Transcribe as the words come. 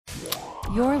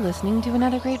You're listening to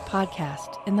another great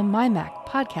podcast in the MyMac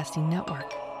Podcasting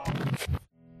Network.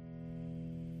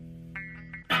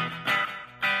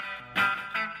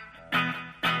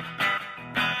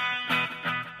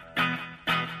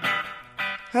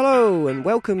 Hello and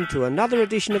welcome to another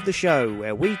edition of the show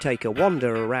where we take a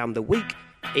wander around the week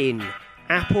in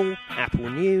Apple, Apple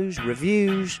News,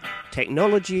 reviews,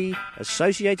 technology,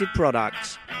 associated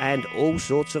products, and all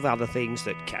sorts of other things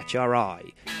that catch our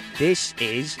eye. This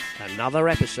is another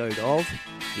episode of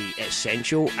the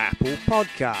Essential Apple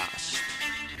Podcast.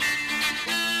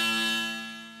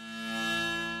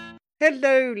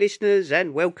 Hello, listeners,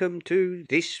 and welcome to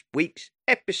this week's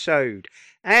episode.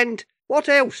 And what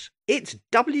else? It's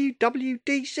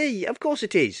WWDC. Of course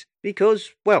it is.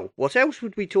 Because, well, what else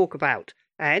would we talk about?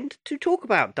 And to talk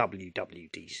about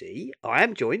WWDC, I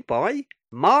am joined by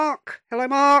Mark. Hello,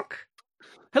 Mark.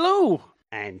 Hello.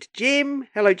 And Jim.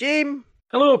 Hello, Jim.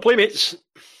 Hello, playmates.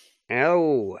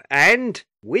 Oh, and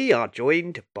we are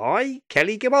joined by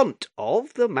Kelly Gamont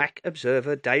of the Mac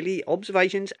Observer Daily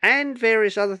Observations and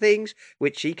various other things,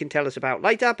 which she can tell us about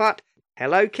later. But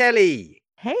hello, Kelly.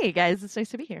 Hey, guys. It's nice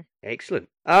to be here. Excellent.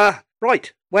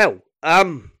 Right. Well,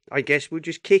 I guess we'll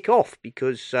just kick off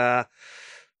because,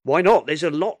 why not? There's a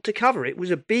lot to cover. It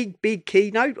was a big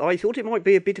keynote. I thought it might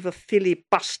be a bit of a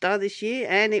filibuster this year,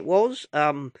 and it was.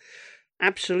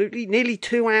 Absolutely. Nearly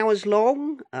 2 hours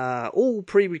long, all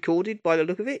pre-recorded by the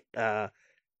look of it.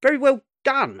 Very well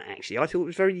done, actually. I thought it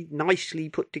was very nicely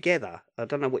put together. I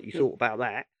don't know what you thought about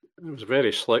that. It was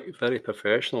very slick, very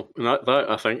professional. And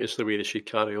that I think, is the way they should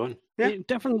carry on. Yeah. It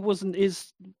definitely wasn't I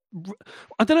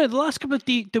don't know, the last couple of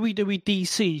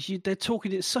WWDCs, they're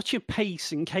talking at such a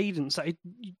pace and cadence that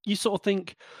you sort of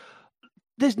think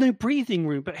there's no breathing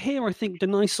room. But here I think the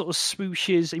nice sort of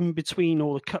swooshes in between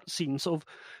all the cutscenes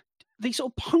they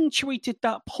sort of punctuated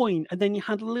that point, and then you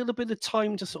had a little bit of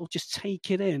time to sort of just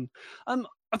take it in. I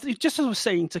think, just as I was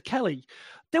saying to Kelly,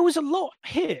 there was a lot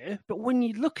here, but when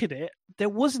you look at it, there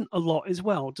wasn't a lot as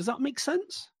well. Does that make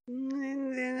sense?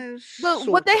 Well,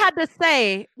 what they had to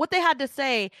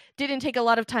say didn't take a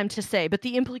lot of time to say, but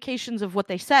the implications of what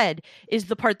they said is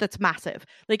the part that's massive.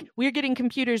 Like, we're getting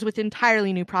computers with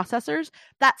entirely new processors.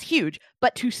 That's huge.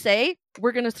 But to say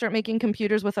we're going to start making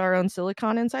computers with our own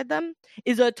silicon inside them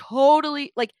is a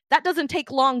totally, like, that doesn't take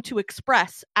long to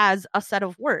express as a set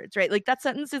of words, right? Like, that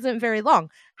sentence isn't very long.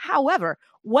 However,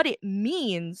 what it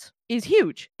means is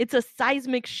huge. It's a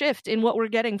seismic shift in what we're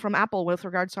getting from Apple with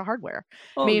regards to hardware.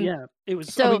 Oh, I mean, yeah, it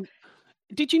was. So,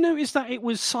 did you notice that it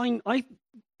was signposted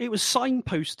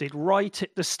right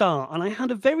at the start? And I had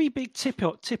a very big tip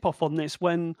off on this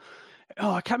when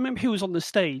I can't remember who was on the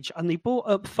stage, and they brought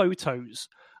up photos,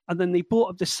 and then they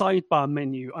brought up the sidebar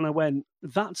menu, and I went,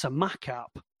 "That's a Mac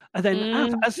app." And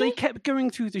then as they kept going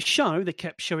through the show, they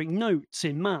kept showing notes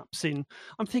in maps. I'm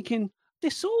thinking,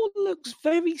 this all looks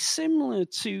very similar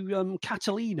to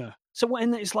Catalina. So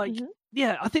when it's like,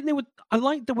 yeah, I think I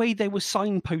like the way they were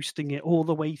signposting it all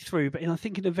the way through, but I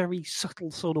think in a very subtle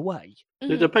sort of way.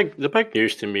 The big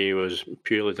news to me was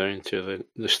purely down to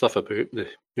the stuff about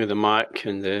the Mac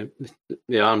and the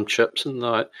ARM chips and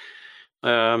that.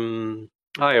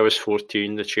 iOS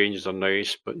 14, the changes are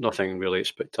nice, but nothing really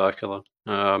spectacular.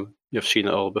 You've seen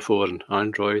it all before in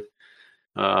Android.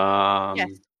 yes.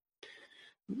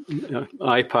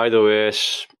 iPad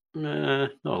OS,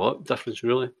 not a lot of difference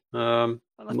really. I'm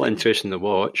not interested in the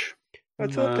watch. I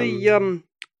thought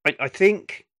I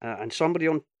think, and somebody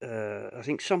on, I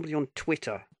think somebody on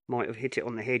Twitter might have hit it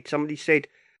on the head. Somebody said,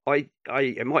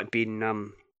 it might have been,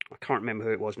 I can't remember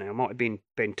who it was now. It might have been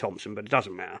Ben Thompson, but it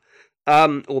doesn't matter.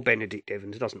 Or Benedict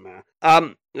Evans, it doesn't matter.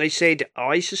 They said,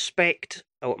 I suspect,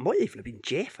 it might even have been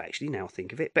Jeff actually, now I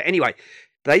think of it. But anyway,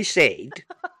 they said,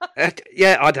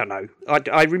 yeah, I don't know.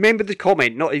 I remember the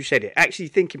comment, not who said it. Actually,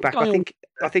 thinking back, I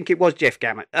think it was Jeff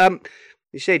Gammett.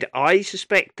 He said, I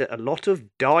suspect that a lot of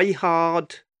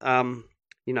die-hard,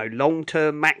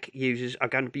 long-term Mac users are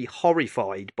going to be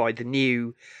horrified by the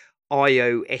new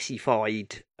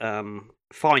iOS-ified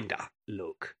Finder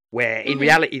look, where in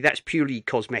reality that's purely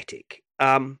cosmetic.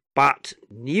 But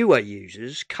newer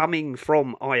users coming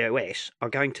from iOS are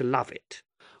going to love it.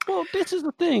 Well, this is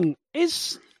the thing.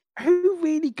 Who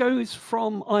really goes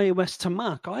from iOS to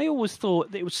Mac? I always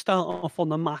thought that it would start off on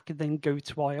the Mac and then go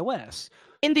to iOS.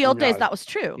 In the old days, that was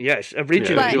true. Yes,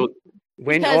 originally,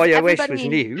 when iOS was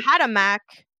new,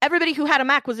 everybody who had a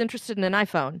Mac was interested in an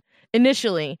iPhone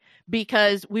initially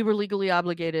because we were legally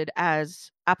obligated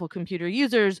as Apple computer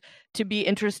users to be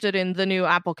interested in the new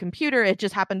Apple computer. It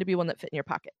just happened to be one that fit in your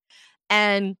pocket.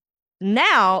 And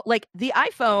now, like the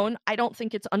iPhone, I don't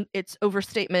think it's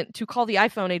overstatement to call the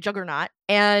iPhone a juggernaut.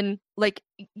 And like,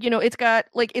 it's got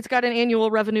an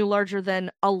annual revenue larger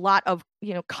than a lot of,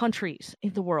 countries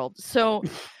in the world. So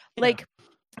like,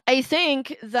 I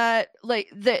think that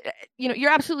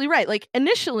you're absolutely right. Like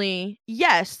initially,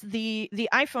 yes, the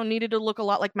iPhone needed to look a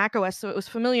lot like macOS, so it was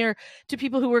familiar to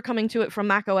people who were coming to it from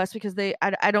macOS because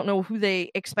I don't know who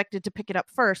they expected to pick it up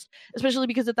first, especially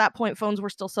because at that point phones were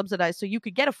still subsidized, so you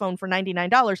could get a phone for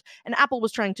 $99, and Apple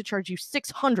was trying to charge you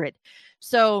 $600.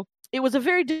 So it was a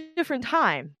very different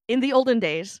time in the olden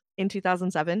days in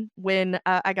 2007 when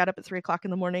I got up at 3:00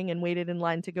 in the morning and waited in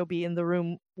line to go be in the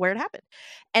room where it happened,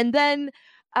 and then.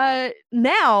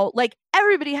 Now, like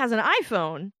everybody has an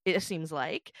iPhone, it seems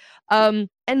like, and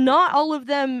not all of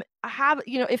them have,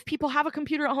 if people have a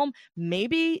computer at home,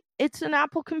 maybe it's an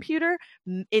Apple computer,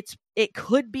 it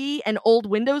could be an old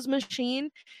Windows machine,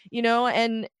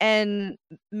 and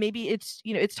maybe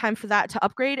it's time for that to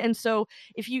upgrade. And so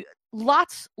if you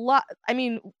I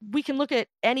mean, we can look at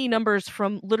any numbers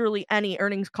from literally any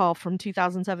earnings call from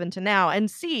 2007 to now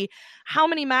and see how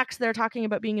many Macs they're talking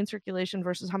about being in circulation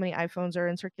versus how many iPhones are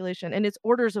in circulation. And it's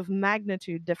orders of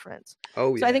magnitude difference.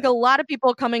 Oh, yeah. So I think a lot of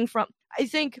people I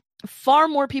think far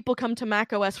more people come to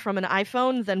macOS from an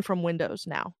iPhone than from Windows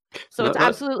now. So it's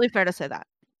absolutely fair to say that.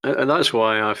 And that's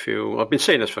why I feel, I've been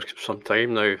saying this for some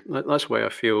time now, that's why I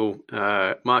feel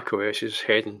macOS is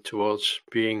heading towards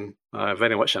being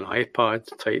very much an iPad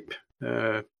type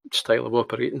style of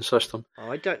operating system.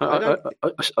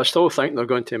 I still think they're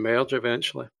going to merge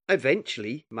eventually.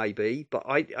 Eventually, maybe, but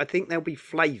I think there'll be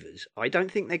flavours. I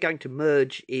don't think they're going to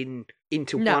merge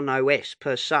into one OS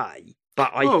per se.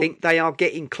 But I think they are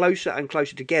getting closer and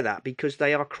closer together because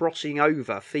they are crossing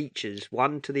over features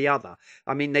one to the other.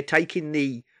 I mean, they're taking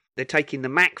the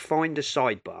Mac Finder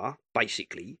sidebar,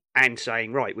 basically, and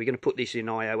saying, right, we're going to put this in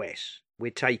iOS.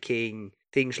 We're taking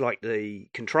things like the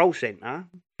control center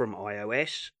from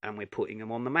iOS and we're putting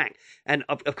them on the Mac. And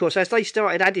of course, as they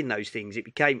started adding those things,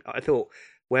 I thought,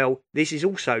 well, this is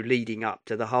also leading up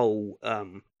to the whole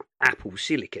Apple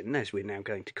Silicon, as we're now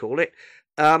going to call it,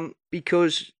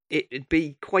 because it'd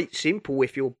be quite simple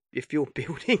if you're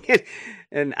building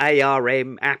an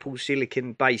ARM Apple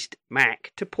Silicon based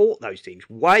Mac to port those things.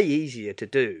 Way easier to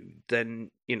do than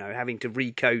having to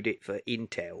recode it for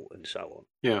Intel and so on.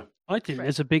 Yeah, I think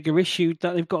there's a bigger issue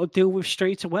that they've got to deal with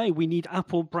straight away. We need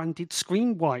Apple branded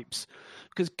screen wipes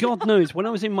because God knows when I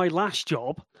was in my last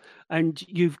job. And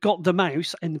you've got the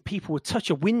mouse and people would touch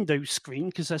a Windows screen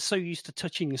because they're so used to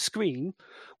touching a screen.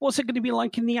 What's it going to be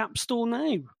like in the App Store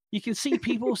now? You can see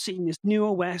people seeing this new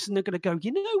OS and they're going to go,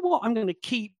 you know what? I'm going to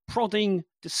keep prodding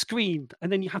the screen. And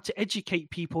then you have to educate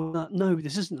people that, no,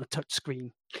 this isn't a touch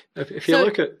screen. If you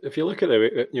look at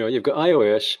it, you've got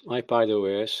iOS,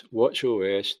 iPad OS, Watch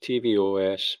OS, TV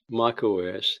OS, Mac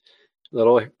OS. They're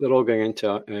all going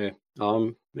into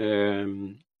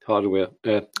ARM hardware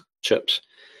chips.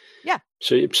 Yeah.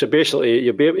 So basically,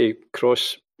 you'll be able to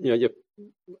cross.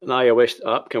 An iOS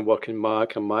app can work in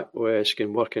Mac, and Mac OS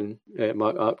can work in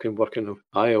Mac app can work in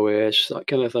iOS. That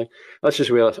kind of thing. That's just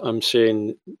where I'm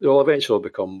saying they'll eventually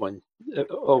become one.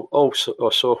 All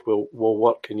software will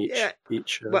work in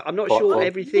each. Well, I'm not platform. sure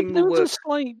everything will work.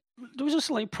 There was a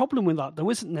slight problem with that, though,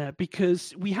 isn't there?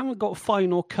 Because we haven't got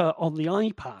Final Cut on the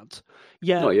iPad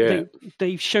yet.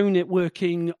 They've shown it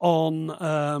working on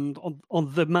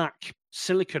the Mac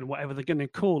Silicon, whatever they're going to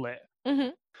call it.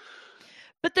 Mm-hmm.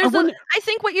 But I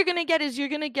think what you're going to get is you're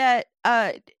going to get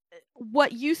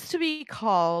what used to be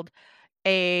called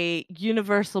a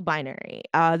universal binary.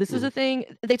 This is a thing,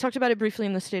 they talked about it briefly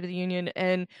in the State of the Union,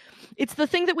 and it's the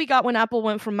thing that we got when Apple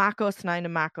went from Mac OS 9 to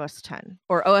Mac OS 10,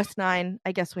 or OS 9,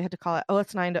 I guess we had to call it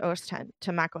OS 9 to OS 10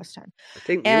 to Mac OS 10. I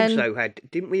think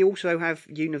didn't we also have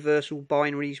universal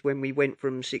binaries when we went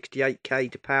from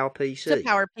 68K to PowerPC? To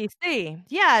PowerPC,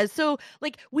 yeah. So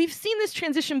like we've seen this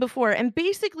transition before, and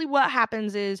basically what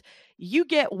happens is you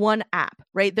get one app,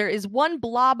 right? There is one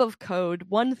blob of code,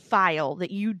 one file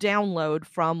that you download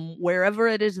from wherever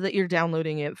it is that you're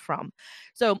downloading it from.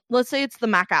 So let's say it's the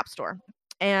Mac App Store.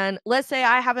 And let's say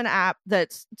I have an app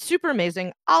that's super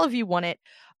amazing. All of you want it.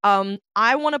 If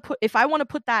I want to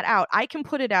put that out, I can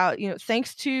put it out,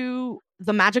 thanks to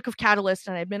the magic of Catalyst.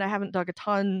 And I admit I haven't dug a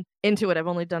ton into it. I've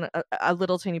only done a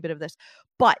little tiny bit of this,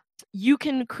 but you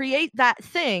can create that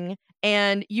thing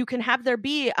and you can have there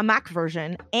be a Mac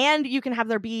version and you can have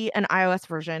there be an iOS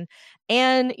version.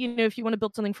 And, if you want to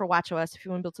build something for watchOS, if you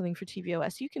want to build something for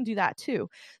tvOS, you can do that too.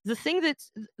 The thing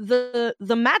that's the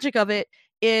magic of it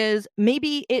is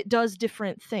maybe it does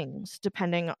different things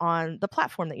depending on the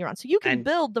platform that you're on. So you can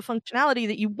build the functionality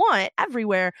that you want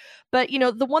everywhere, but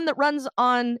the one that runs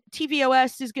on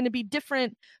tvOS is going to be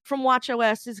different from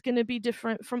watchOS, is going to be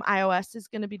different from iOS, is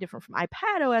going to be different from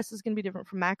iPadOS, is going to be different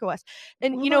from macOS.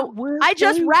 And I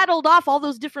just rattled off all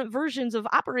those different versions of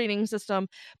operating system,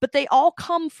 but they all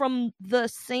come from the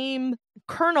same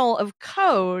kernel of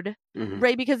code,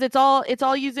 right? Because it's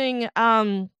all using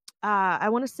I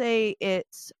want to say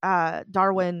it's the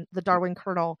Darwin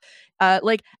kernel.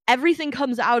 Like everything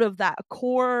comes out of that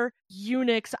core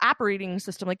Unix operating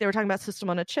system. Like they were talking about system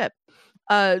on a chip.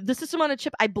 The system on a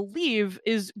chip, I believe,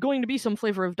 is going to be some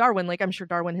flavor of Darwin. Like I'm sure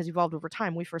Darwin has evolved over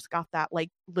time. We first got that like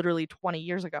literally 20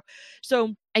 years ago.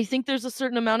 So I think there's a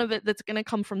certain amount of it that's going to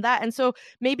come from that. And so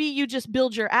maybe you just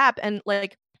build your app and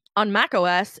like on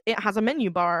macOS, it has a menu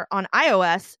bar. On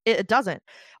iOS, it doesn't.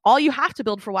 All you have to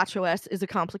build for watchOS is a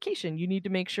complication. You need to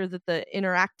make sure that the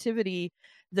interactivity,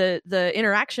 the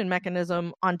interaction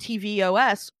mechanism on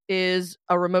tvOS is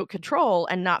a remote control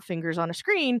and not fingers on a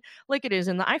screen like it is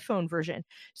in the iPhone version.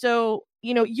 So,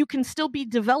 you can still be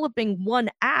developing one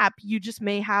app. You just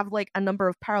may have like a number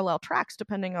of parallel tracks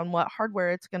depending on what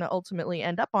hardware it's going to ultimately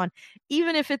end up on.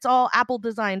 Even if it's all Apple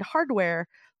designed hardware,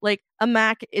 like a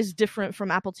Mac is different from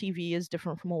Apple TV, is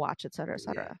different from a watch, et cetera, et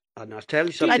cetera. Yeah. And I'll tell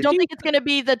you something.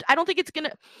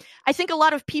 I think a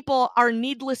lot of people are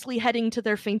needlessly heading to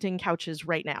their fainting couches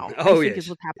right now. Oh, I think yes. is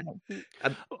what's happening.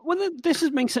 Well,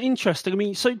 makes it interesting. I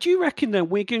mean, so do you reckon that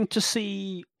we're going to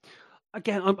see,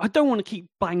 again, I don't want to keep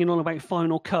banging on about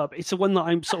Final Cut. It's the one that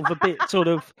I'm sort of a bit sort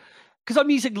of, because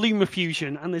I'm using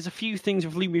LumaFusion, and there's a few things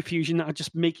with LumaFusion that are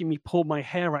just making me pull my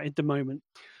hair out at the moment.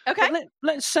 Okay.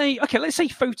 Let's say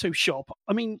Photoshop.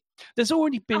 I mean, there's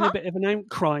already been a bit of an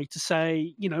outcry to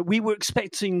say, we were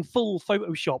expecting full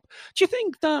Photoshop. Do you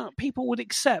think that people would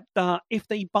accept that if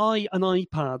they buy an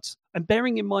iPad, and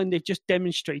bearing in mind they've just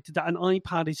demonstrated that an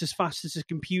iPad is as fast as a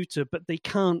computer, but they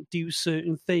can't do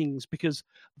certain things because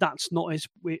that's not as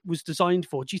it was designed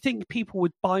for? Do you think people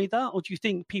would buy that? Or do you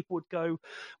think people would go,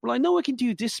 well, I know I can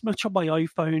do this much on my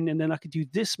iPhone and then I can do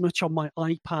this much on my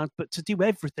iPad, but to do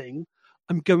everything,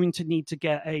 I'm going to need to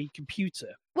get a computer?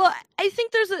 Well, I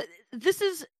think this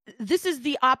is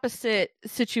the opposite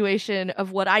situation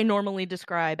of what I normally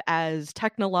describe as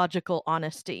technological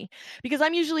honesty, because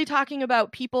I'm usually talking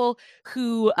about people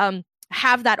who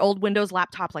have that old Windows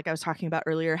laptop, like I was talking about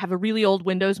earlier, have a really old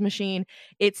Windows machine.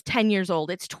 It's 10 years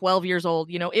old. It's 12 years old.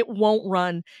 It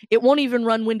won't even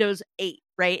run Windows 8,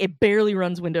 right? It barely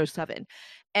runs Windows 7.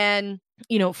 And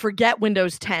forget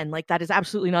Windows 10. Like that is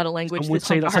absolutely not a language. Some would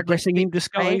say that's a blessing in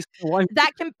disguise. Right?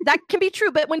 That can be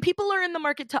true. But when people are in the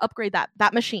market to upgrade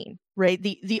that machine, right?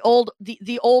 The old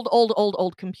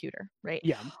computer, right?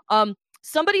 Yeah.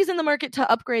 Somebody's in the market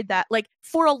to upgrade that. Like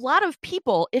for a lot of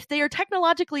people, if they are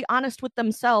technologically honest with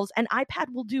themselves, an iPad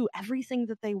will do everything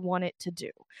that they want it to do.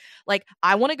 Like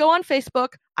I want to go on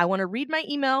Facebook. I want to read my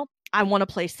email. I want to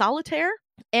play solitaire.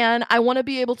 And I want to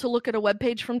be able to look at a web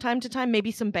page from time to time,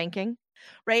 maybe some banking,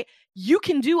 right? You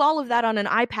can do all of that on an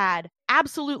iPad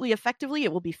absolutely effectively.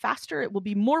 It will be faster. It will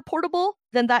be more portable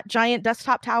than that giant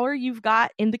desktop tower you've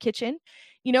got in the kitchen.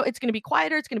 It's going to be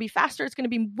quieter. It's going to be faster. It's going to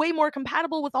be way more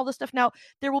compatible with all this stuff. Now,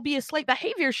 there will be a slight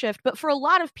behavior shift, but for a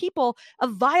lot of people, a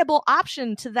viable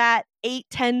option to that 8,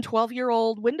 10,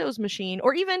 12-year-old Windows machine,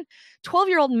 or even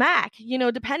 12-year-old Mac,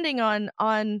 depending on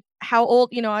how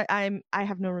old, I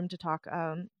have no room to talk.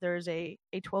 There's a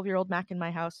 12-year-old Mac in my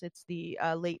house. It's the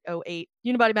late 08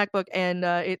 unibody MacBook, and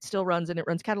it still runs, and it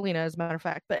runs Catalina, as a matter of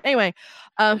fact. But anyway,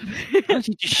 you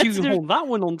just shoehorn that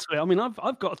one onto it. I mean,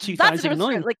 I've got a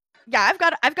 2009. Yeah,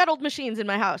 I've got old machines in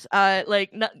my house.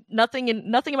 Nothing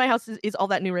in my house is all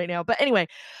that new right now. But anyway,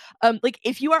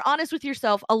 if you are honest with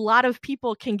yourself, a lot of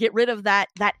people can get rid of that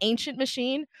ancient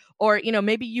machine, or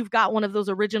maybe you've got one of those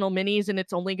original minis and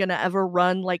it's only going to ever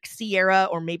run like Sierra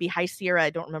or maybe High Sierra. I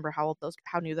don't remember how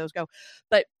new those go,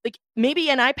 but like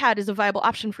maybe an iPad is a viable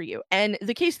option for you. And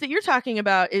the case that you're talking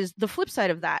about is the flip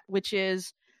side of that, which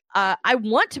is I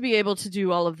want to be able to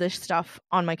do all of this stuff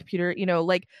on my computer. I know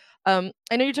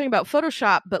you're talking about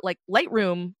Photoshop, but like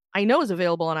Lightroom, I know is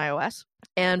available on iOS.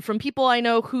 And from people I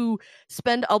know who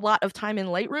spend a lot of time in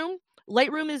Lightroom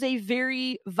is a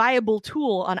very viable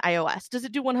tool on iOS. Does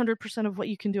it do 100% of what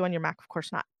you can do on your Mac? Of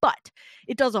course not. But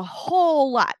it does a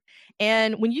whole lot.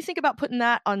 And when you think about putting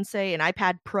that on, say, an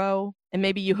iPad Pro, and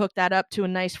maybe you hook that up to a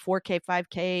nice 4K,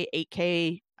 5K,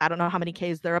 8K, I don't know how many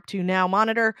Ks they're up to now,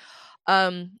 monitor,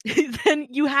 then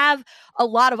you have a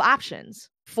lot of options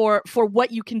for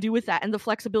what you can do with that and the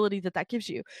flexibility that gives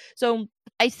you. So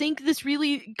I think this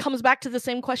really comes back to the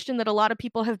same question that a lot of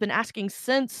people have been asking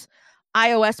since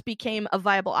iOS became a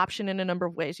viable option in a number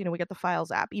of ways. We got the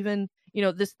Files app. Even,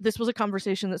 this was a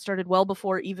conversation that started well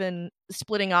before even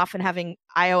splitting off and having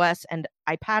iOS and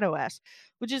iPadOS,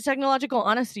 which is technological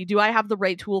honesty. Do I have the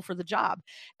right tool for the job?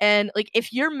 And like,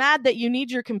 if you're mad that you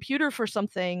need your computer for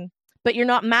something, but you're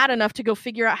not mad enough to go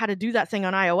figure out how to do that thing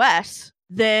on iOS,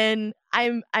 then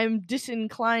I'm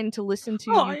disinclined to listen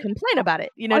to you complain about it.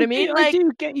 You know what I mean? I do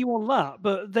get you on that,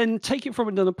 but then take it from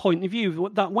another point of view.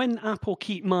 That when Apple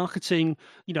keep marketing,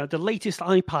 the latest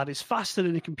iPad is faster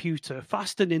than a computer,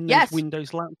 faster than those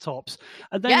Windows laptops,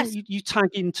 and then you tag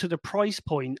into the price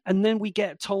point, and then we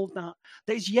get told that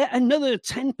there's yet another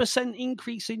 10%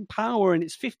 increase in power, and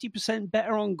it's 50%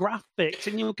 better on graphics,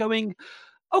 and you're going,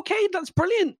 okay, that's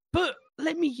brilliant, but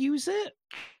let me use it.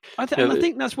 I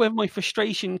think that's where my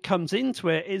frustration comes into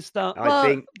it. Is that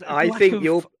I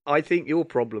think your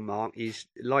problem, Mark, is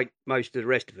like most of the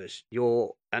rest of us.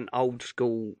 You're an old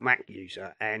school Mac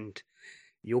user, and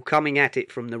you're coming at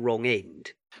it from the wrong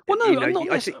end. Well, no, I'm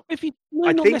not.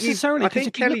 Not necessarily. I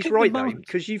think Kelly's right though,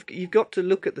 because you've got to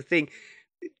look at the thing.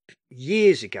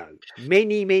 Years ago,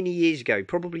 many years ago,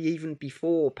 probably even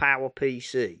before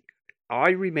PowerPC.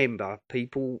 I remember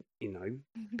people,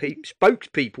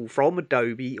 spokespeople from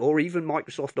Adobe or even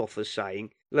Microsoft Office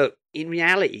saying, look, in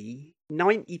reality,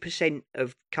 90%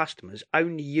 of customers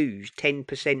only use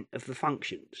 10% of the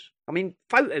functions. I mean,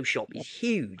 Photoshop is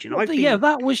huge. And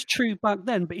that was true back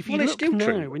then. But if you look it's still now...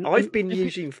 True. I've been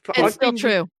using true.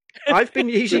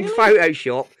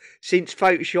 Photoshop since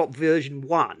Photoshop version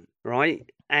 1, right?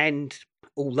 And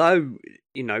although,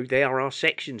 there are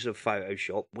sections of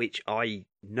Photoshop which I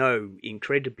know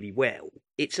incredibly well,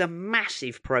 it's a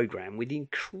massive program with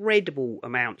incredible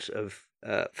amounts of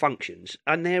functions.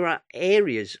 And there are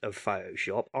areas of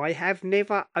Photoshop I have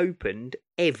never opened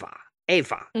ever,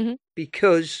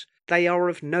 because they are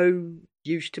of no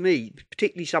use to me,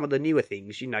 particularly some of the newer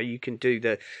things. You can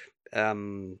do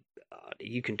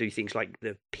you can do things like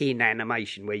the pin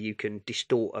animation, where you can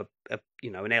distort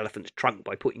an elephant's trunk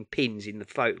by putting pins in the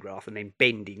photograph and then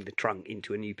bending the trunk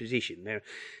into a new position.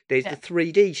 There's the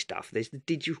 3D stuff. There's the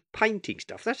digital painting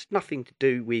stuff. That's nothing to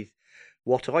do with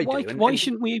what I do. Why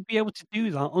shouldn't we be able to do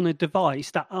that on a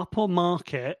device that Apple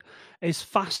market is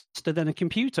faster than a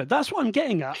computer? That's what I'm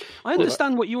getting at. I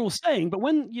understand what you're all saying, but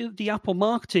when the Apple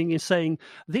marketing is saying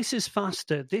this is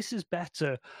faster, this is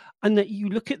better, and that you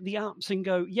look at the apps and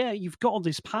go, yeah, you've got all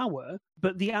this power,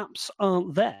 but the apps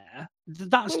aren't there.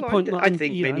 That's the point. I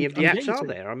think many of the apps are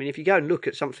there. I mean, if you go and look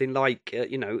at something like,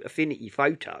 Affinity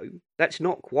Photo, that's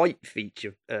not quite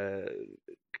feature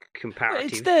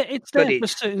comparative. It's there for a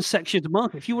certain section of the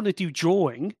market. If you want to do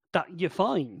drawing, that you're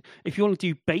fine. If you want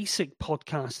to do basic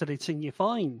podcast editing, you're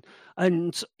fine.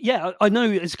 And yeah, I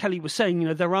know, as Kelly was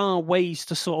saying, there are ways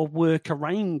to sort of work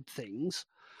around things,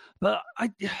 but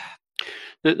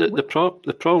the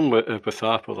problem with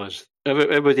Apple is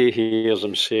everybody hears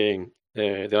them saying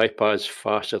the iPad's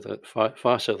faster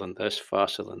than this,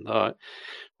 faster than that.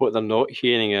 What they're not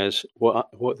hearing is what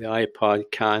the iPad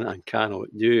can and cannot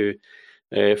do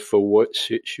for what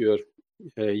suits your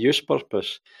use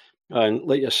purpose. And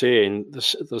like you're saying,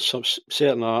 there's some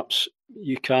certain apps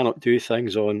you cannot do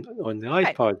things on the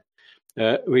iPad.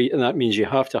 And that means you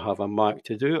have to have a Mac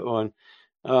to do it on.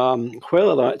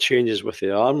 Whether that changes with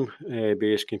the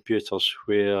ARM-based computers,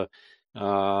 where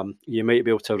you might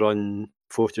be able to run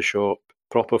proper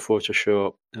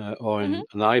Photoshop on an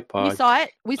iPad.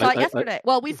 We saw it yesterday.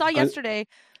 We saw yesterday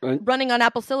running on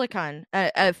Apple Silicon,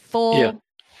 a full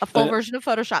version of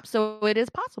Photoshop, so it is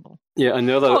possible. Yeah,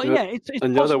 another way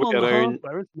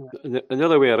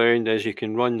around is you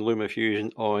can run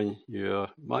LumaFusion on your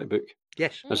MacBook.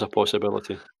 Yes, as a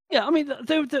possibility. Yeah, I mean,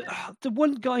 the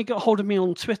one guy got hold of me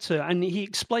on Twitter, and he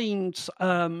explained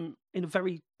in a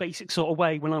very basic sort of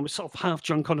way, when I was sort of half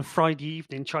drunk on a Friday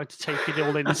evening, tried to take it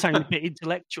all in and sound a bit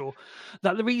intellectual,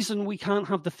 that the reason we can't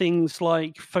have the things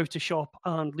like Photoshop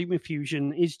and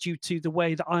LumaFusion is due to the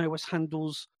way that iOS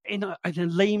handles, in a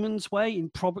layman's way,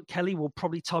 Kelly will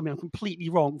probably tell me I'm completely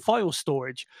wrong, file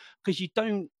storage, because you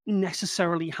don't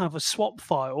necessarily have a swap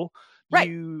file. Right.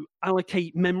 You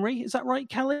allocate memory, is that right,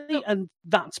 Kelly? And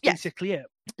that's basically it.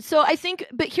 So I think,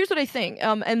 but here's what I think,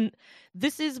 and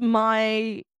this is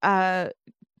my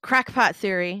crackpot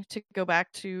theory, to go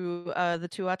back to the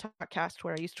 2 Talkcast,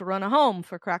 where I used to run a home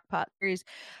for crackpot theories.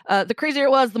 The crazier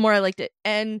it was, the more I liked it.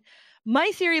 And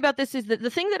my theory about this is that the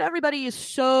thing that everybody is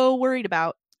so worried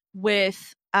about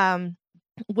with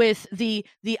the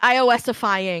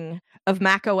iOSifying of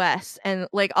Mac OS and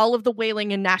like all of the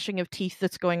wailing and gnashing of teeth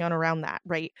that's going on around that,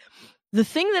 right? The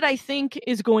thing that I think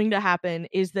is going to happen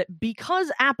is that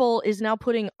because Apple is now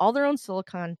putting all their own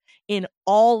silicon in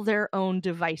all their own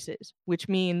devices, which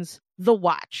means the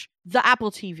watch, the Apple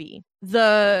TV,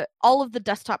 all of the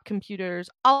desktop computers,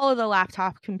 all of the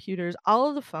laptop computers, all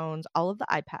of the phones, all of the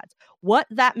iPads. What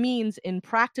that means in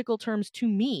practical terms to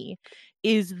me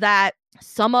is that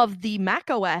some of the Mac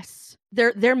OS,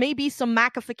 there may be some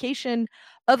Macification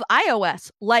of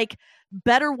iOS, like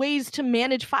better ways to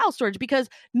manage file storage, because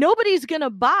nobody's going to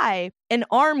buy an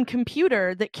ARM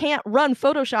computer that can't run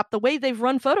Photoshop the way they've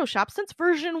run Photoshop since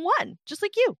version 1, just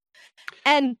like you.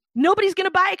 And nobody's going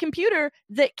to buy a computer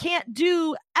that can't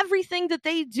do everything that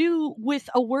they do with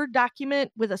a Word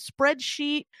document, with a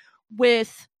spreadsheet,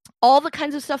 with all the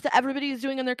kinds of stuff that everybody is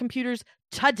doing on their computers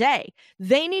today.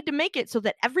 They need to make it so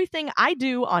that everything I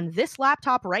do on this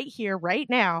laptop right here, right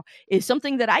now, is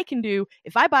something that I can do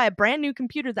if I buy a brand new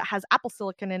computer that has Apple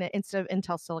Silicon in it instead of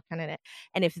Intel Silicon in it.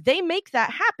 And if they make that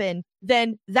happen,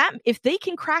 then if they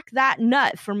can crack that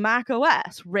nut for Mac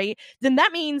OS, right, then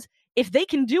that means if they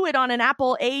can do it on an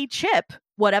Apple A chip,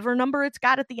 whatever number it's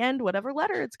got at the end, whatever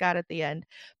letter it's got at the end,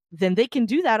 then they can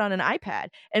do that on an iPad.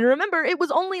 And remember, it was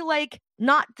only like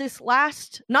not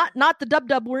the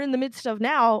dub we're in the midst of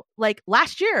now, like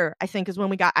last year, I think, is when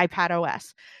we got iPad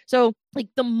OS. So like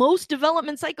the most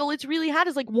development cycle it's really had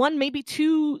is like 1, maybe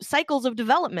 2 cycles of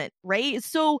development, right?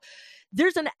 So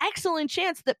there's an excellent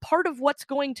chance that part of what's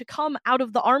going to come out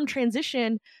of the ARM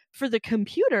transition for the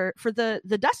computer, for the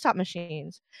desktop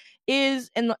machines, is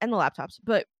and the laptops,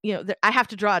 but I have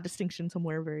to draw a distinction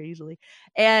somewhere very easily.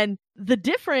 And the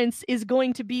difference is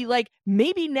going to be like,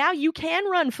 maybe now you can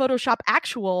run Photoshop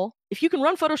Actual. If you can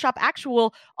run Photoshop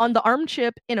Actual on the ARM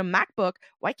chip in a MacBook,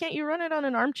 why can't you run it on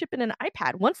an ARM chip in an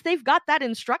iPad? Once they've got that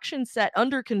instruction set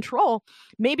under control,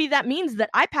 maybe that means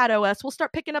that iPad OS will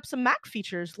start picking up some Mac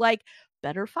features like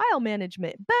better file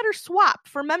management, better swap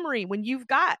for memory when you've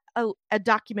got a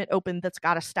document open that's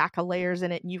got a stack of layers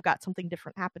in it and you've got something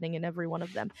different happening in every one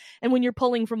of them. And when you're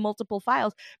pulling from multiple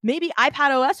files, maybe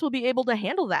iPad OS will be able to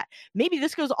handle that. Maybe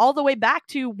this goes all the way back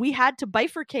to we had to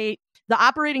bifurcate the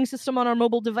operating system on our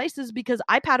mobile devices because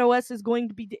iPad OS is going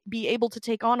to be able to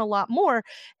take on a lot more.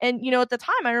 And, at the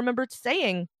time I remember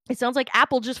saying, it sounds like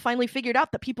Apple just finally figured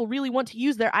out that people really want to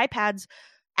use their iPads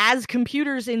as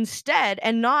computers instead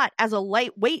and not as a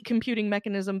lightweight computing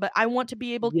mechanism. But I want to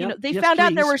be able to, they found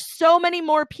out there were so many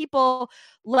more people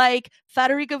like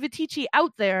Federico Viticci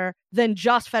out there than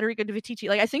just Federico Viticci.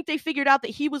 Like, I think they figured out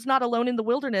that he was not alone in the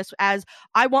wilderness as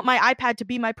I want my iPad to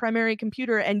be my primary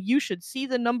computer and you should see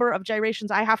the number of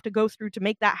gyrations I have to go through to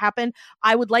make that happen.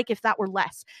 I would like if that were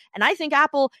less. And I think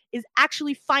Apple is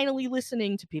actually finally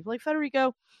listening to people like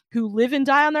Federico who live and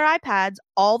die on their iPads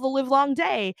all the live long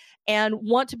day and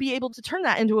want to be able to turn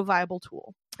that into a viable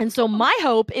tool. And so my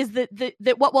hope is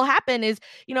that what will happen is,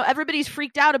 everybody's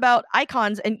freaked out about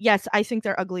icons. And yes, I think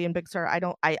they're ugly in Big Sur.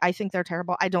 I think they're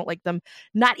terrible. I don't like them.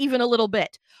 Not even a little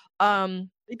bit.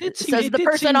 Says the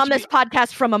person on this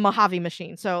podcast from a Mojave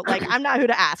machine. So I'm not who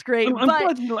to ask, right?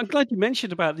 I'm glad you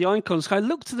mentioned about the icons. I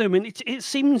looked at them and it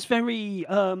seems very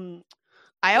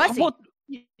iOS-y.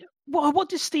 What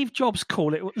did Steve Jobs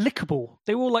call it? Lickable.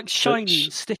 They were all like shiny,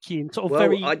 sticky, and sort of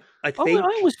very. I think I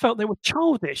always felt they were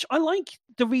childish. I like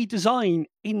the redesign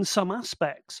in some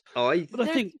aspects, but I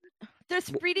think they're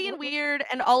 3D and weird,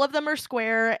 and all of them are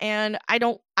square. And I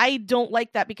don't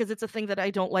like that because it's a thing that I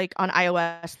don't like on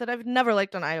iOS, that I've never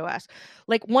liked on iOS.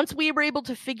 Like, once we were able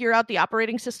to figure out the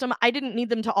operating system, I didn't need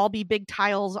them to all be big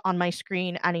tiles on my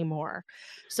screen anymore.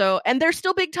 So, and they're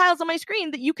still big tiles on my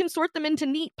screen that you can sort them into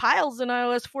neat piles in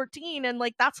iOS 14, and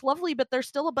that's lovely. But there's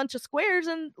still a bunch of squares,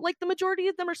 and the majority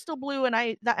of them are still blue. And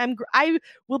I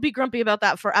will be grumpy about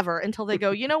that forever until they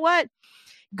go, you know what?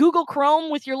 Google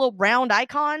Chrome with your little round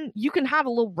icon, you can have a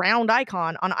little round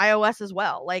icon on iOS as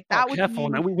well. That would careful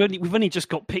now. We've only just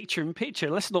got picture in picture.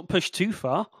 Let's not push too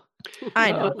far.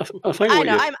 I know. I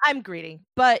know. I'm greedy,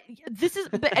 but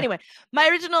But anyway, my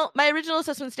original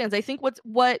assessment stands. I think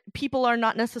what people are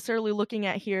not necessarily looking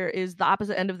at here is the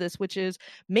opposite end of this, which is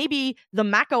maybe the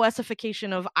Mac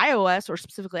OSification of iOS, or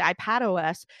specifically iPad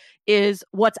OS, is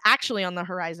what's actually on the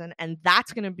horizon, and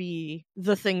that's going to be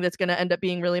the thing that's going to end up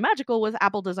being really magical with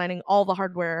Apple designing all the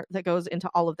hardware that goes into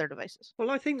all of their devices.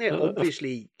 Well, I think they're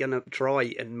obviously going to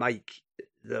try and make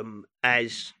them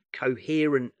as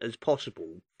coherent as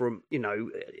possible from, in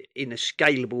a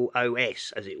scalable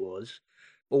OS, as it was,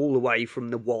 all the way from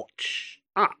the watch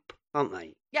up, aren't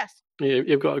they? Yes. Yeah,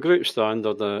 you've got a group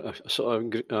standard, a sort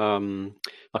of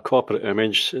a corporate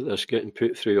image that's getting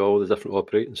put through all the different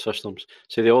operating systems.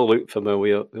 So they all look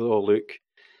familiar. They all look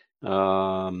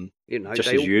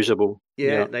just as usable.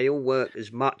 Yeah, they all work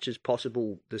as much as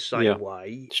possible the same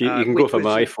way. So you can go from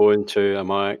an iPhone to a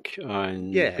Mac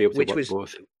and be able to work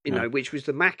both. Which was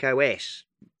the Mac OS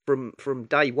from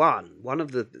day one. One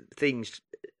of the things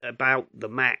about the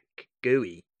Mac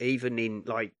GUI, even in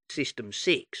like System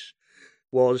 6,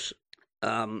 was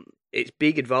its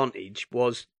big advantage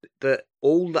was that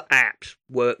all the apps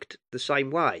worked the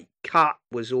same way. Cut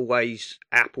was always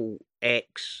Apple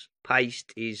X,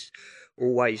 paste is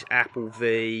always Apple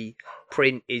V,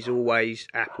 print is always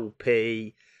Apple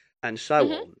P, and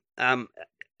so on.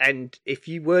 And if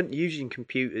you weren't using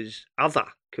other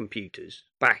computers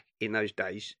back in those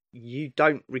days, you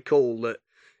don't recall that,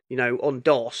 on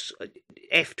DOS,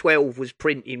 F12 was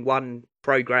print in one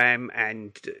program,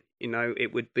 and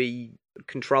it would be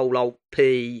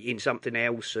Control-Alt-P in something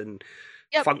else, and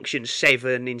Function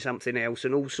 7 in something else,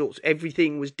 and all sorts.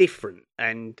 Everything was different,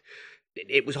 and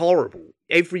it was horrible.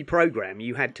 Every program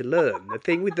you had to learn. The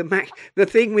thing with the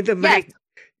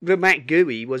Mac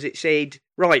GUI was it said,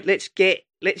 right, let's get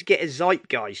a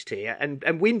zeitgeist here,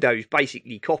 and Windows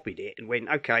basically copied it and went,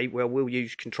 okay, well, we'll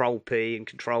use Control-P and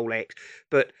Control-X,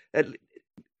 but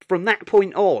from that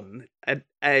point on,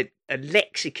 a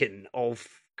lexicon of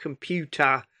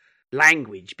computer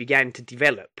language began to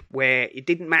develop where it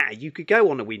didn't matter. You could go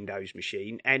on a Windows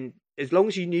machine, and as long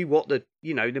as you knew what the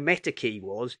meta key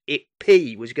was,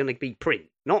 P was going to be print,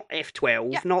 not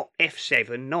F12, not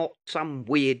F7, not some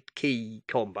weird key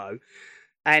combo.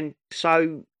 And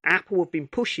so Apple have been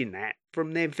pushing that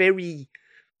from their very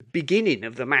beginning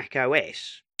of the Mac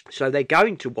OS. So they're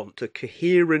going to want a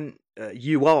coherent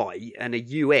UI and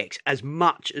a UX as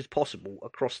much as possible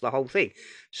across the whole thing.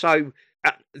 So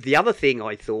the other thing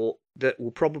I thought that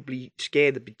will probably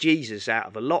scare the bejesus out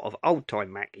of a lot of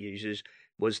old-time Mac users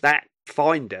was that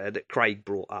Finder that Craig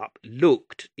brought up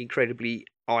looked incredibly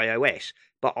iOS.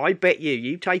 But I bet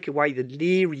you take away the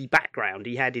leery background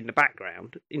he had in the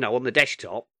background, on the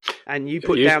desktop, and you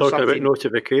put down something... about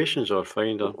notifications or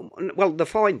Finder? Well, the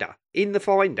Finder. In the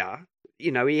Finder,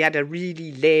 he had a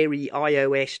really leery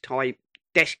iOS-type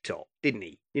desktop, didn't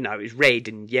he? It was red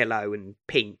and yellow and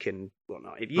pink and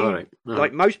whatnot. If you,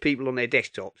 like most people on their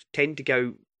desktops, tend to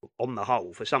go, on the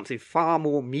whole, for something far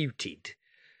more muted,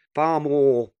 far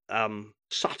more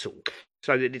subtle,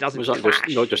 so that it doesn't clash.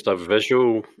 Not just a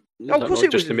visual... of course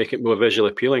it was, to make it more visually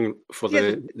appealing for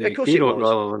the keynote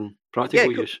rather than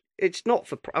practical use. It's not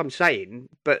for... I'm saying,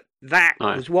 but that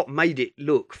was what made it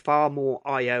look far more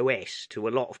iOS to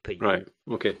a lot of people. Right,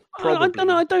 okay. I don't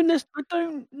know, I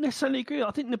don't necessarily agree.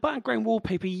 I think the background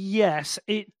wallpaper, yes,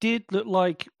 it did look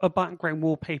like a background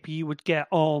wallpaper you would get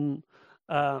on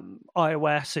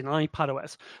iOS and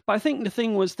iPadOS. But I think the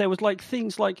thing was there was like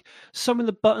things like some of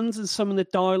the buttons and some of the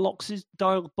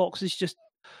dialog boxes just...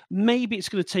 Maybe it's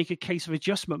going to take a case of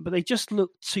adjustment, but they just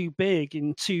look too big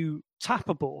and too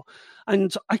tappable.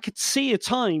 And I could see a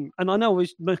time, and I know I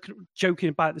was joking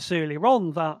about this earlier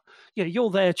on, that you're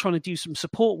there trying to do some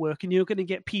support work and you're going to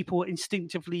get people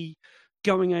instinctively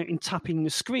going out and tapping the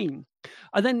screen.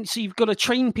 And then so you've got to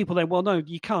train people there, well, no,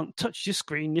 you can't touch your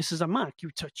screen. This is a Mac. You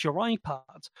touch your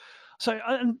iPad. So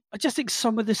I just think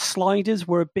some of the sliders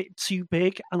were a bit too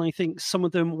big, and I think some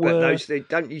of them were... But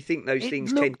don't you think those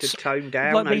things tend to tone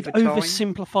down like over time? They've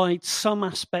oversimplified some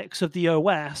aspects of the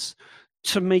OS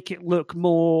to make it look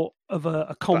more of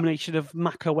a combination of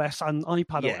Mac OS and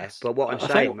iPad OS. But what I'm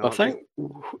saying, I think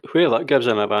where that gives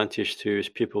an advantage to is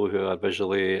people who are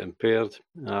visually impaired.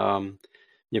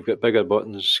 You've got bigger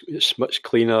buttons, it's much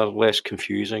cleaner, less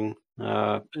confusing.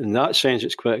 In that sense,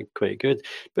 it's quite good.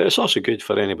 But it's also good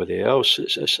for anybody else.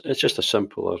 It's just a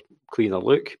simpler, cleaner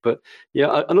look. But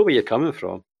yeah, I know where you're coming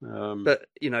from. But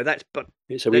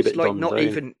it's a wee bit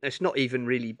like it's not even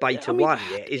really beta 1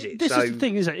 yet, is it? This is the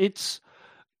thing, isn't it? It's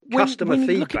customer when you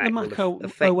feedback. Look at the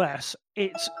Mac OS,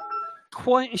 it's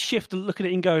quite a shift to look at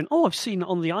it and going, oh, I've seen it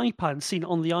on the iPad, seen it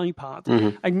on the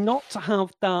iPad, and not to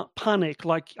have that panic,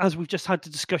 like as we've just had the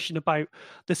discussion about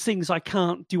the things I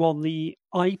can't do on the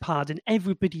iPad, and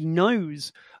everybody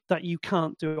knows that you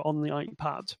can't do it on the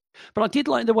iPad. But I did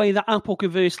like the way that Apple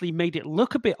conversely made it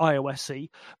look a bit iOS-y,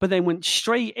 but then went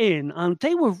straight in and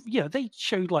they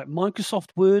showed like Microsoft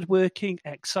Word working,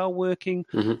 Excel working,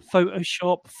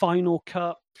 Photoshop, Final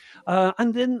Cut,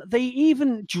 and then they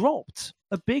even dropped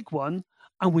a big one,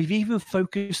 and we've even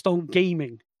focused on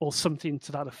gaming or something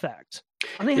to that effect.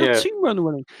 And they had Tomb Runner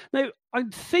running. Now,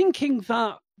 I'm thinking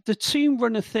that the Tomb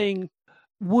Runner thing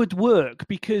would work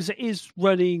because it is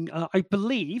running, I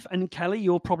believe, and Kelly,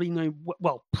 you'll probably know,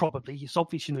 well, probably, it's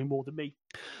obvious you know more than me.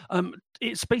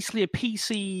 It's basically a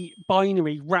PC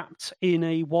binary wrapped in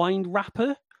a wine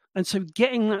wrapper. And so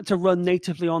getting that to run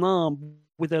natively on ARM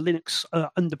with a Linux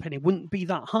underpinning wouldn't be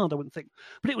that hard, I wouldn't think.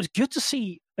 But it was good to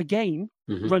see a game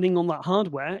running on that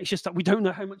hardware. It's just that we don't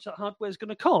know how much that hardware is going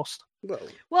to cost.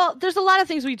 Well, there's a lot of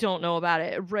things we don't know about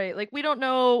it, right? Like, we don't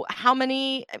know how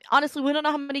many, honestly, we don't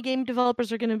know how many game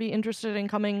developers are going to be interested in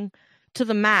coming to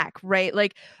the Mac, right?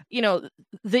 Like, you know,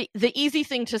 the easy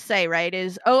thing to say, right,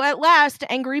 is, oh, at last,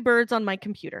 Angry Birds on my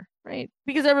computer, right?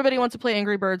 Because everybody wants to play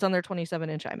Angry Birds on their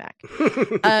 27-inch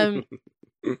iMac.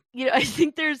 You know, I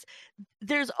think there's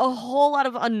a whole lot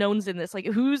of unknowns in this. Like,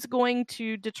 who's going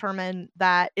to determine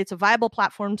that it's a viable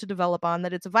platform to develop on,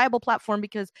 that it's a viable platform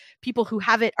because people who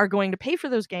have it are going to pay for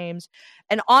those games,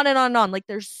 and on and on and on. Like,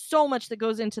 there's so much that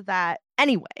goes into that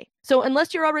anyway. So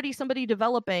unless you're already somebody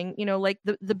developing, you know, like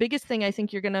the biggest thing I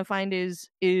think you're going to find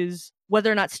is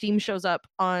whether or not Steam shows up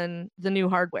on the new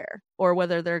hardware, or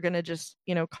whether they're going to just,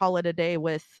 you know, call it a day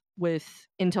with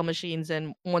Intel machines.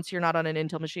 And once you're not on an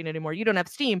Intel machine anymore, you don't have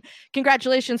Steam.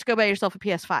 Congratulations, go buy yourself a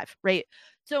PS5, right?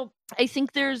 So I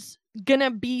think there's gonna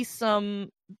be some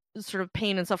sort of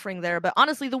pain and suffering there. But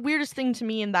honestly, the weirdest thing to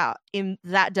me in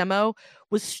that demo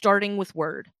was starting with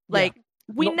Word. Like,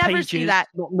 we not never pages, see that.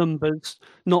 Not numbers,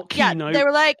 not Keynote. They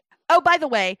were like, oh, by the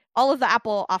way, all of the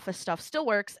Apple Office stuff still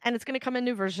works, and it's going to come in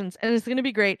new versions, and it's going to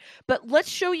be great. But let's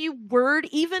show you Word.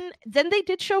 Even then, they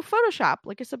did show Photoshop,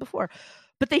 like I said before.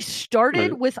 But they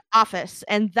started with Office,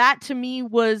 and that to me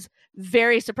was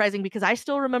very surprising, because I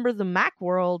still remember the Mac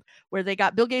world where they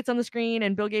got Bill Gates on the screen,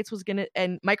 and Bill Gates was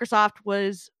and Microsoft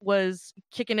was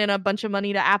kicking in a bunch of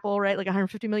money to Apple, right? Like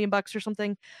 $150 million or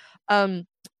something.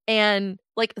 And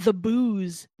like the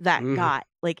booze that got,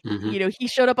 like, you know, he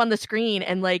showed up on the screen,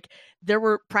 and like there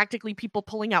were practically people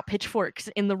pulling out pitchforks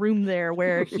in the room there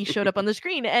where he showed up on the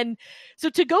screen. And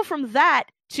so to go from that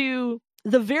to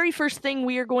the very first thing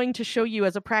we are going to show you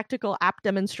as a practical app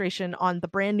demonstration on the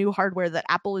brand new hardware that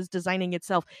Apple is designing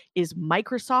itself is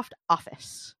Microsoft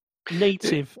Office.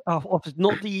 Native Office,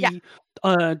 not the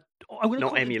I wouldn't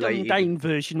call it the dumbed down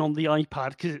version on the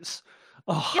iPad, because it's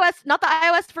iOS, not the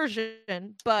iOS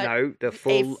version, but no, the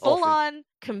full-on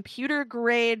computer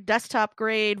grade, desktop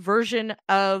grade version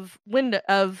of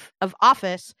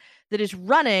Office that is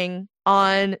running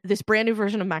on this brand new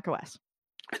version of macOS.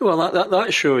 Well,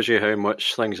 that shows you how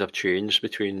much things have changed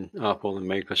between Apple and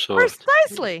Microsoft.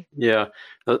 Precisely. Yeah,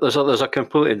 there's a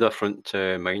completely different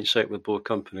mindset with both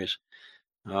companies,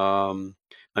 and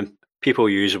people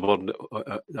use Word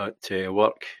at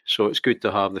work, so it's good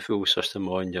to have the full system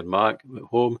on your Mac at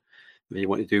home if you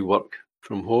want to do work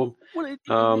from home. Well, it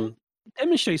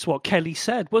demonstrates what Kelly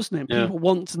said, wasn't it? Yeah. People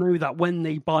want to know that when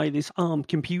they buy this ARM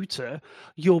computer,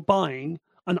 you're buying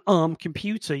an ARM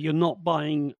computer. You're not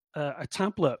buying a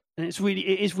tablet, and it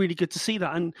is really good to see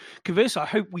that. And conversely, I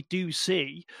hope we do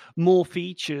see more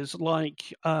features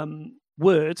like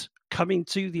Word coming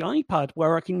to the iPad,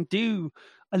 where I can do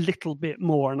a little bit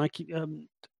more, and I can't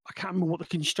remember what the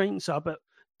constraints are, but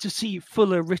to see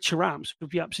fuller, richer apps would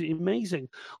be absolutely amazing.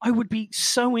 I would be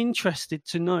so interested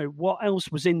to know what else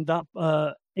was in that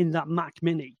Mac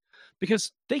Mini,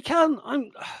 because they can.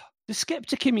 The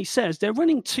skeptic in me says they're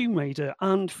running Tomb Raider,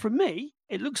 and for me,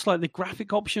 it looks like the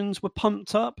graphic options were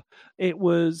pumped up. It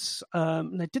was.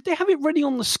 Did they have it running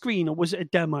on the screen, or was it a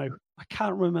demo? I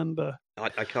can't remember. I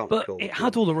can't. But recall. it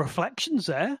had all the reflections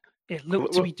there. It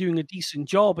looked to be doing a decent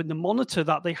job, and the monitor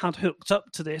that they had hooked up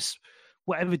to this,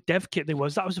 whatever dev kit there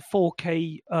was, that was a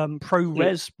 4K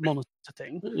ProRes monitor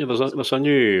thing. Yeah, there's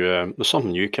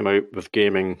something new came out with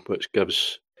gaming which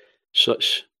gives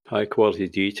such high quality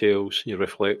details, your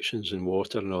reflections in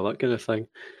water and all that kind of thing.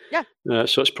 Yeah.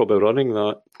 So it's probably running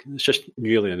that. It's just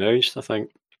newly announced, I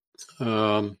think.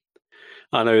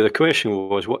 I know the question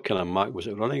was, what kind of Mac was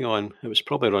it running on? It was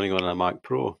probably running on a Mac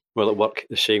Pro. Will it work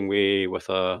the same way with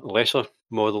a lesser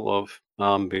model of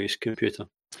ARM-based computer?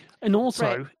 And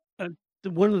also,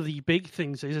 one of the big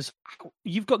things is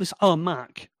you've got this ARM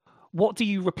Mac. What do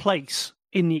you replace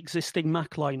in the existing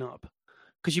Mac lineup?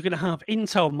 Because you're going to have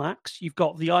Intel Macs. You've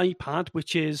got the iPad,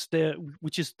 which is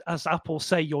as Apple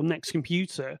say, your next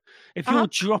computer. If you're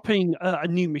dropping a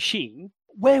new machine,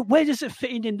 where does it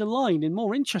fit in the line? And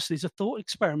more interesting is a thought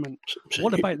experiment.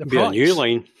 What about the price? Be a new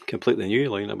line, completely new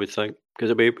line, I would think,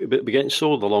 because it'll be getting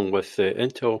sold along with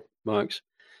Intel Macs.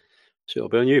 So it'll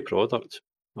be a new product,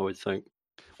 I would think.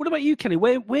 What about you, Kelly?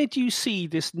 Where do you see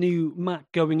this new Mac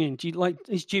going in? Do you, like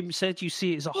as Jim said, do you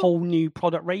see it as a whole new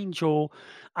product range, or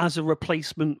as a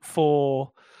replacement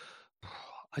for,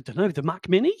 I don't know, the Mac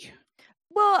Mini?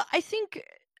 Well, I think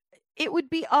it would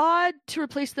be odd to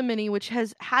replace the Mini, which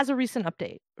has a recent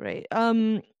update, right?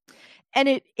 And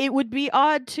it would be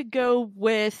odd to go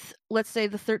with, let's say,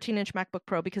 the 13-inch MacBook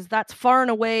Pro, because that's far and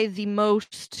away the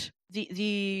most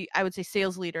the I would say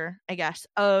sales leader, I guess,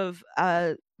 of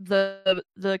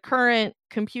the current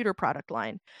computer product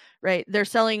line, right? They're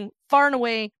selling far and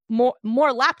away more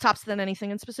laptops than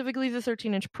anything, and specifically the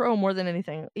 13-inch Pro more than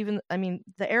anything. Even, I mean,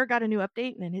 the Air got a new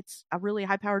update and it's a really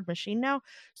high-powered machine now,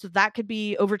 so that could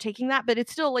be overtaking that, but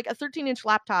it's still like a 13-inch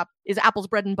laptop is Apple's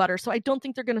bread and butter, so I don't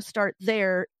think they're going to start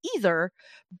there either,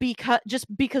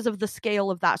 because of the scale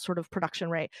of that sort of production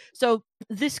rate. So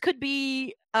this could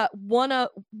be one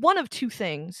of two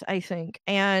things, I think,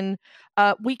 and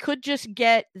we could just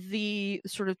get the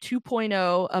sort of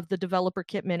 2.0 of the developer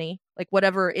kit mini, like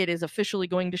whatever it is officially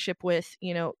going to ship with.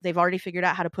 You know, they've already figured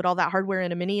out how to put all that hardware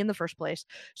in a mini in the first place,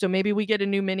 so maybe we get a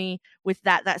new mini with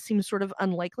that. That seems sort of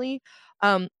unlikely,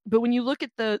 but when you look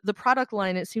at the product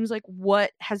line, it seems like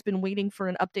what has been waiting for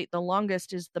an update the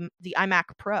longest is the iMac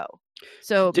Pro.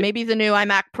 So maybe the new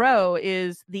iMac Pro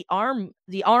is the ARM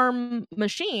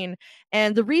machine,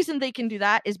 and the reason they can do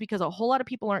that is because a whole lot of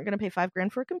people aren't going to pay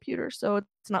 $5,000 for a computer, so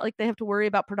it's not like they have to worry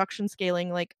about production scaling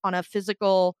like on a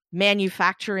physical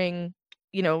manufacturing,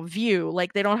 view.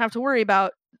 Like they don't have to worry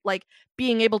about like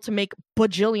being able to make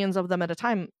bajillions of them at a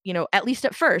time, at least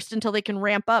at first, until they can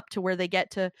ramp up to where they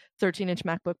get to 13-inch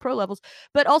MacBook Pro levels.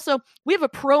 But also, we have a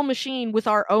Pro machine with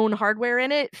our own hardware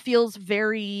in it. Feels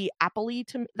very Apple-y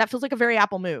to me. That feels like a very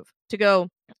Apple move to go,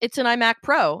 it's an iMac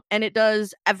Pro, and it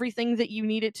does everything that you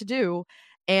need it to do.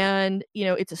 And,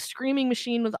 it's a screaming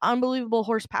machine with unbelievable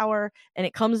horsepower, and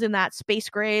it comes in that space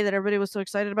gray that everybody was so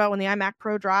excited about when the iMac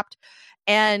Pro dropped.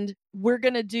 And we're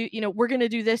going to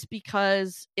do this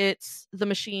because it's the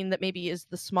machine that maybe is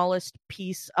the smallest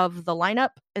piece of the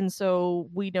lineup. And so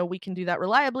we know we can do that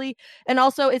reliably. And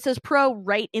also it says Pro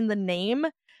right in the name,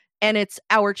 and it's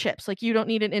our chips. Like you don't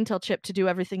need an Intel chip to do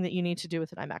everything that you need to do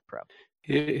with an iMac Pro.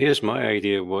 Here's my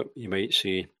idea of what you might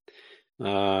see.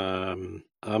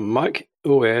 A Mac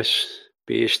OS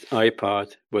based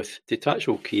iPad with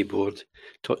detachable keyboard,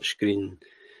 touchscreen.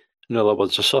 In other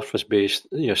words, a Surface-based,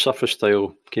 Surface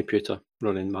style computer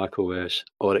running Mac OS,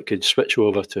 or it could switch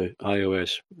over to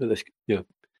iOS.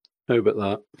 How about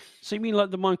that? So you mean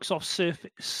like the Microsoft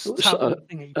Surface tablet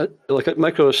thingy? Like a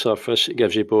Microsoft Surface, it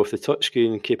gives you both the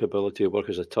touchscreen capability to work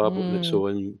as a tablet on its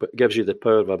own, but it gives you the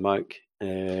power of a Mac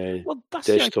well, that's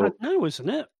desktop. the iPad now, isn't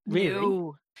it? Really?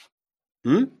 No.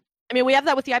 I mean, we have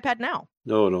that with the iPad now.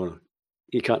 No.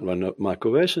 You can't run Mac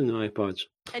OS on the iPads.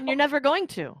 And you're never going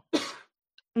to.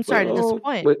 I'm sorry to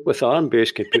disappoint. With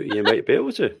ARM-based computer, you might be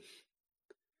able to.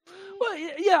 Well,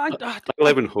 yeah, I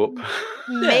live in hope.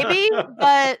 Maybe,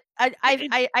 but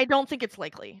I don't think it's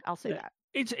likely. I'll say that.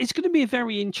 It's going to be a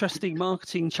very interesting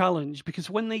marketing challenge, because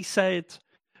when they said,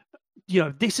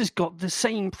 this has got the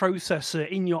same processor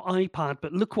in your iPad,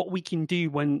 but look what we can do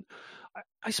when,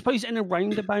 I suppose in a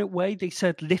roundabout way, they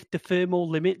said lift the thermal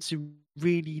limits and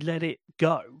really let it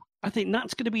go. I think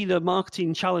that's going to be the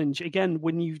marketing challenge again,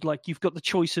 when you've got the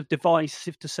choice of device,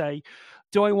 if to say,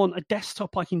 do I want a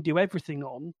desktop I can do everything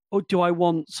on, or do I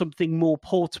want something more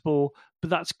portable but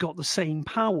that's got the same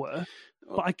power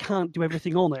but I can't do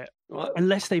everything on it,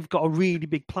 unless they've got a really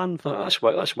big plan for that. That's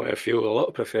why I feel a lot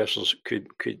of professors could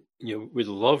would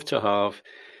love to have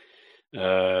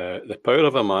the power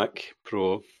of a Mac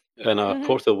Pro in a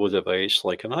portable device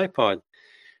like an iPad.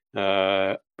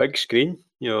 Big screen,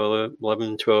 11,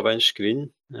 12-inch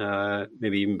screen,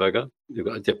 maybe even bigger. You've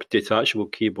got a detachable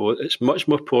keyboard. It's much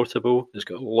more portable. It's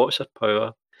got lots of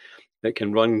power. It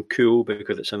can run cool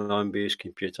because it's an ARM-based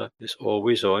computer. It's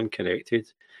always on, connected.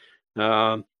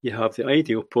 You have the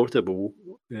ideal portable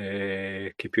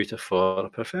computer for a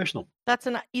professional. That's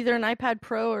either an iPad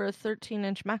Pro or a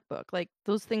 13-inch MacBook. Like,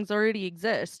 those things already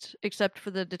exist, except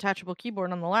for the detachable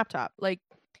keyboard on the laptop. Like,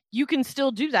 you can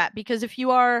still do that, because if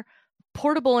you are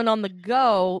portable and on the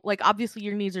go, like obviously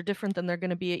your needs are different than they're going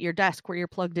to be at your desk where you're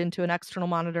plugged into an external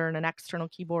monitor and an external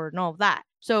keyboard and all of that.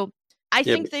 So I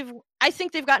think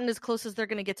they've gotten as close as they're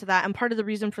going to get to that. And part of the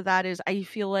reason for that is I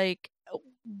feel like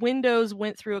Windows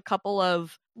went through a couple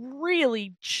of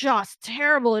really just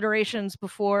terrible iterations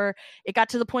before it got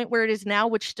to the point where it is now,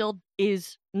 which still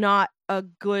is not a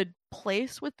good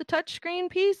place with the touchscreen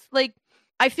piece. Like,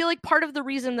 I feel like part of the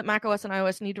reason that macOS and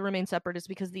iOS need to remain separate is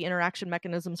because the interaction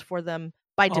mechanisms for them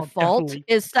by default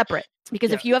is separate.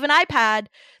 Because if you have an iPad,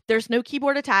 there's no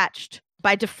keyboard attached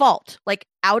by default. Like,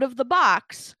 out of the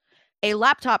box, a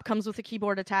laptop comes with a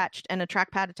keyboard attached and a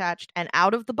trackpad attached, and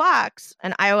out of the box,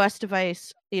 an iOS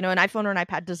device, an iPhone or an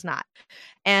iPad does not.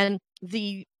 And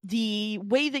the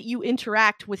way that you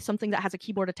interact with something that has a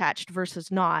keyboard attached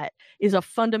versus not is a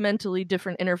fundamentally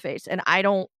different interface. And I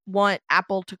don't want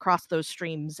Apple to cross those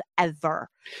streams ever,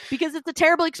 because it's a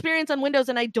terrible experience on Windows,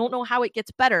 and I don't know how it gets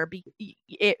better.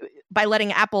 by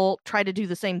letting Apple try to do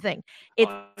the same thing.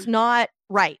 It's not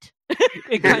right.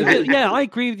 Yeah, I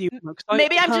agree with you.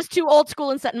 Maybe I'm just too old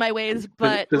school and set in my ways,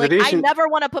 but like I never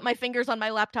want to put my fingers on my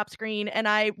laptop screen, and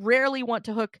I rarely want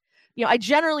to hook. I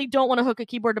generally don't want to hook a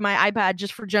keyboard to my iPad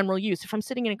just for general use. If I'm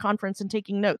sitting in a conference and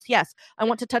taking notes, yes, I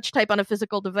want to touch type on a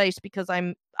physical device because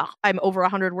I'm over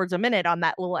 100 words a minute on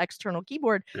that little external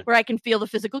keyboard where I can feel the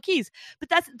physical keys. But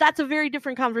that's a very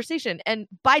different conversation. And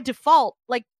by default,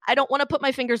 like I don't want to put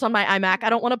my fingers on my iMac. I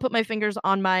don't want to put my fingers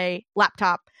on my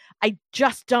laptop. I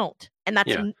just don't. And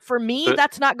that's for me,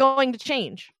 that's not going to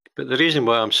change. But the reason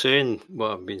why I'm saying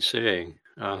what I've been saying,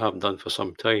 I haven't done for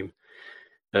some time,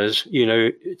 is,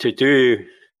 to do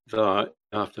that,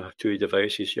 you have to have two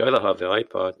devices. You either have the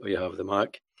iPad or you have the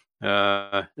Mac.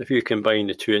 If you combine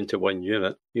the two into one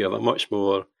unit, you have a much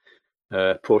more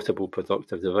portable,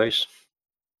 productive device.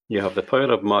 You have the power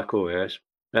of Mac OS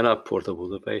and a portable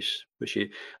device, which you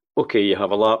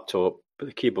have a laptop, but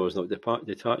the keyboard is not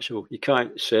detachable. You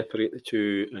can't separate the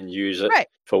two and use it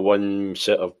for one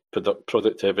set of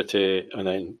productivity and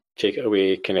then take it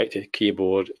away, connect to the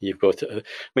keyboard. You've got it.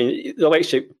 I mean, the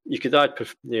likes of, you could add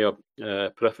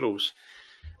peripherals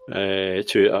to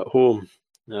it at home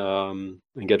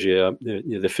and gives you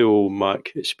the full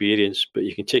Mac experience, but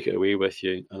you can take it away with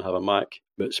you and have a Mac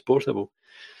that's portable.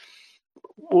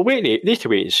 We'll need to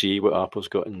wait and see what Apple's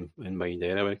got in mind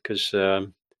anyway, because I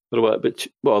think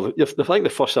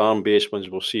the first ARM-based ones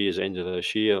we'll see is the end of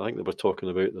this year. I think they were talking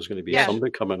about there's going to be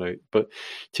something coming out, but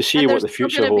to see what the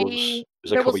future holds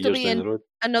is a couple of years down the road.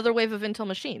 Another wave of Intel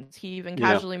machines. He even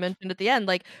casually mentioned at the end,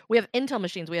 like, we have Intel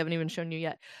machines we haven't even shown you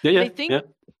yet. I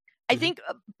think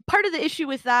part of the issue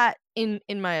with that, in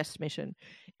my estimation,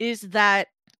 is that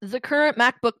the current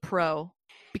MacBook Pro,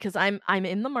 because I'm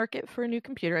in the market for a new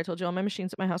computer. I told you all my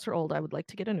machines at my house are old. I would like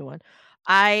to get a new one.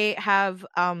 I have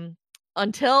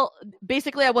until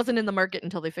basically I wasn't in the market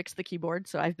until they fixed the keyboard,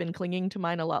 so I've been clinging to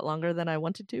mine a lot longer than I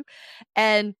wanted to.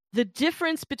 And the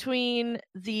difference between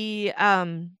the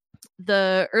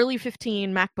early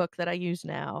 15 MacBook that I use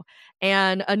now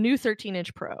and a new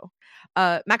 13-inch Pro,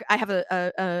 I have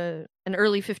an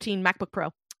early 15 MacBook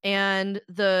Pro, and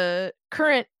the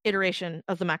current iteration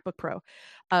of the MacBook Pro,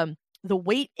 the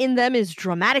weight in them is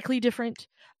dramatically different.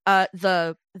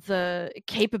 The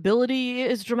capability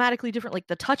is dramatically different. Like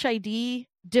the Touch ID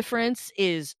difference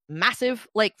is massive,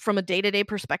 like from a day-to-day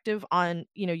perspective on,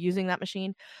 using that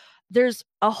machine. There's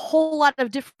a whole lot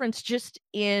of difference just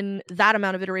in that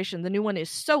amount of iteration. The new one is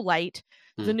so light.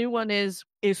 The new one is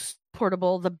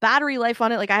portable. The battery life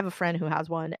on it, like I have a friend who has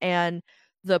one, and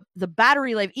the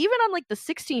battery life, even on like the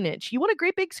 16-inch, you want a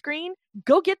great big screen,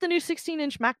 go get the new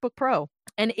 16-inch MacBook Pro.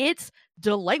 And it's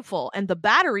delightful. And the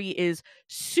battery is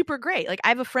super great. Like I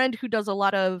have a friend who does a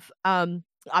lot of,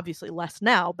 obviously less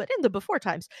now, but in the before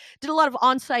times, did a lot of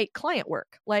on-site client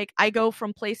work. Like I go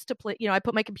from place to place, I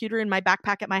put my computer in my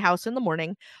backpack at my house in the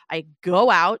morning. I go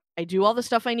out, I do all the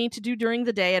stuff I need to do during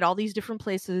the day at all these different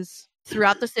places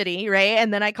throughout the city, right?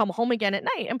 And then I come home again at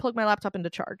night and plug my laptop into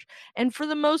charge. And for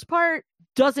the most part,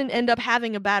 doesn't end up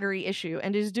having a battery issue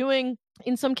and is doing,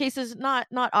 in some cases, not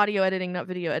audio editing, not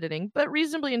video editing, but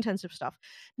reasonably intensive stuff.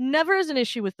 Never is an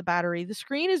issue with the battery. The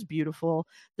screen is beautiful.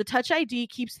 The Touch ID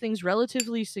keeps things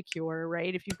relatively secure,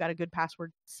 right? If you've got a good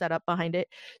password set up behind it.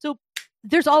 So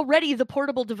there's already the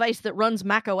portable device that runs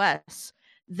Mac OS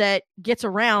that gets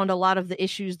around a lot of the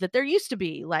issues that there used to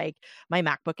be. Like my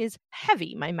MacBook is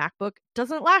heavy. My MacBook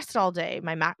doesn't last all day.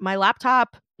 My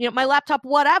laptop,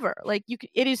 whatever. Like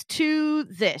it is to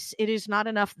this. It is not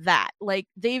enough that. Like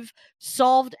they've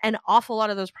solved an awful lot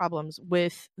of those problems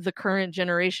with the current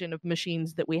generation of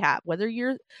machines that we have. Whether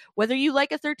you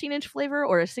like a 13-inch flavor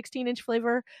or a 16-inch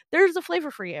flavor, there's a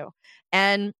flavor for you.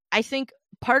 And I think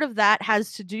part of that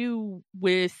has to do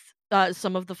with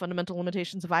some of the fundamental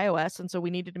limitations of iOS, and so we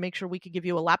needed to make sure we could give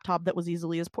you a laptop that was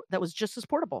that was just as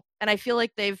portable. And I feel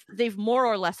like they've more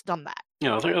or less done that.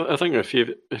 Yeah, I think if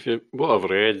you what I've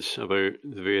read about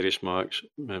the various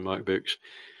MacBooks,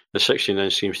 the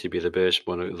 16-inch seems to be the best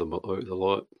one out of the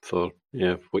lot for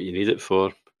what you need it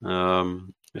for.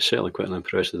 It's certainly quite an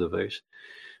impressive device.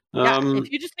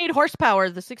 If you just need horsepower,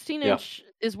 the 16-inch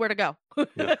is where to go.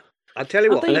 I'll tell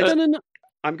you what.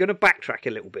 I'm going to backtrack a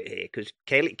little bit here because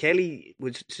Kelly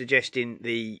was suggesting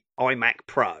the iMac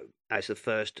Pro as the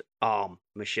first ARM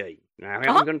machine. Now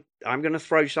I'm going to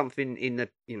throw something in the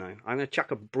I'm going to chuck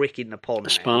a brick in the pond.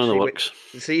 A span in the works.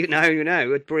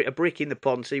 A brick in the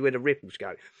pond. See where the ripples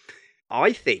go.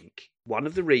 I think one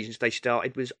of the reasons they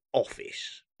started was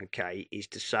Office, okay, is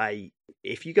to say,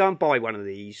 if you go and buy one of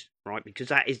these, right, because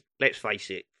that is, let's face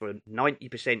it, for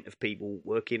 90% of people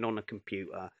working on a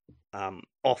computer,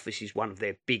 Office is one of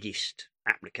their biggest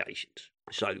applications.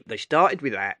 So they started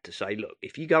with that to say, look,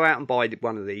 if you go out and buy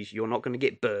one of these, you're not going to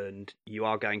get burned. You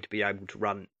are going to be able to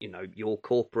run, your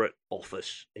corporate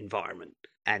office environment.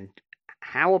 And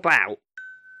how about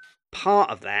part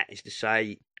of that is to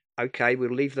say, okay, we'll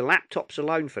leave the laptops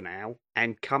alone for now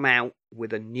and come out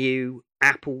with a new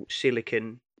Apple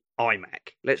Silicon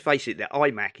iMac. Let's face it, the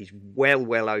iMac is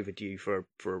well overdue for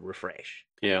a refresh.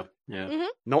 Yeah. Mm-hmm.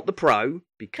 Not the Pro,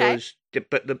 because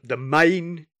but the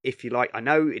main, if you like, I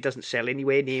know it doesn't sell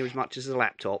anywhere near as much as the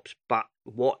laptops, but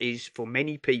what is for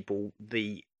many people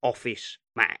the Office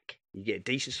Mac. You get a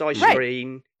decent sized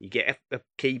screen, you get a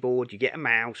keyboard, you get a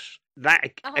mouse.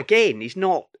 That again is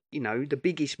not, the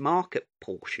biggest market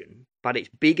portion, but it's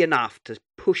big enough to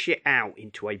push it out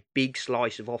into a big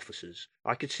slice of offices.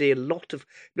 I could see a lot of,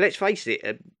 let's face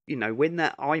it, when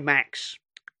the iMacs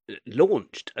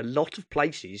launched, a lot of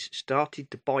places started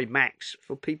to buy Macs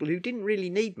for people who didn't really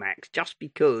need Macs, just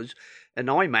because an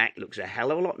iMac looks a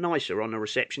hell of a lot nicer on a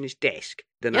receptionist's desk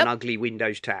than an ugly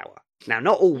Windows tower. Now,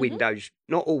 not all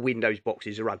Windows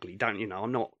boxes are ugly.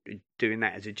 I'm not doing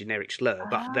that as a generic slur,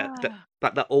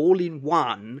 but the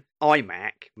all-in-one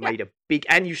iMac made a big,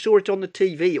 and you saw it on the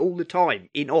TV all the time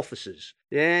in offices.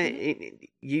 Yeah,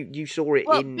 you saw it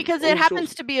because it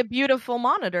happens to be a beautiful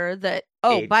monitor that,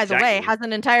 by the way, has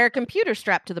an entire computer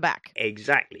strapped to the back.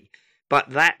 Exactly.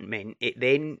 But that meant it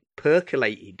then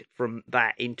percolated from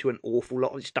that into an awful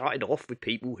lot. It started off with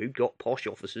people who got posh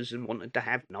offices and wanted to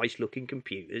have nice-looking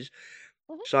computers.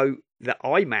 Mm-hmm. So the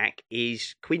iMac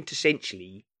is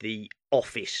quintessentially the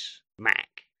Office Mac.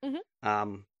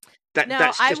 Mm-hmm.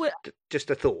 That's just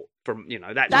a thought from,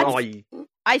 that's my...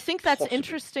 I think that's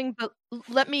interesting, but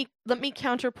let me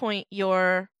counterpoint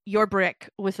your brick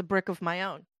with a brick of my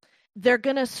own. They're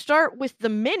going to start with the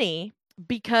Mini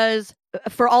because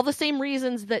for all the same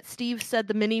reasons that Steve said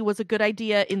the Mini was a good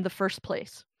idea in the first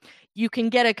place. You can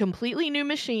get a completely new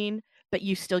machine, but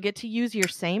you still get to use your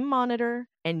same monitor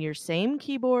and your same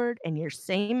keyboard and your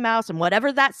same mouse and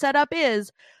whatever that setup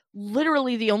is.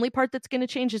 Literally the only part that's going to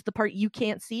change is the part you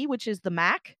can't see, which is the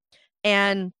Mac.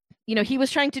 And, he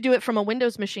was trying to do it from a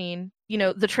Windows machine.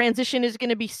 The transition is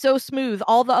going to be so smooth.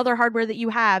 All the other hardware that you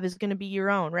have is going to be your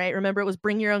own, right? Remember, it was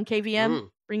bring your own KVM,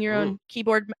 bring your own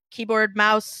keyboard,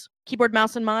 mouse,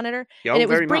 and monitor. And it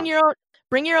was bring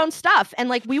your own stuff. And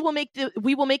we will make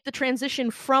the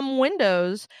transition from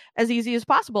Windows as easy as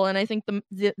possible. And I think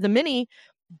the Mini,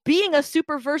 being a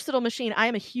super versatile machine, I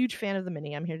am a huge fan of the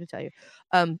Mini. I'm here to tell you.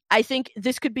 I think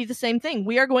this could be the same thing.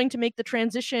 We are going to make the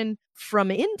transition from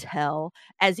Intel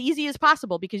as easy as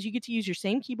possible because you get to use your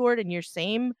same keyboard and your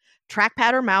same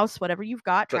trackpad or mouse, whatever you've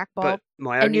got, trackball,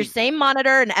 and your same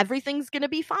monitor, and everything's going to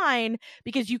be fine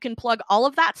because you can plug all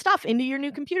of that stuff into your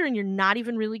new computer and you're not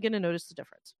even really going to notice the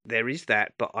difference. There is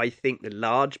that, but I think the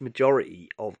large majority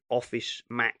of Office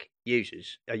Mac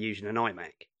users are using an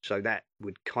iMac. So that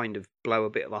would kind of blow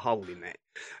a bit of a hole in that.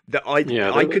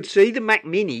 I could see the Mac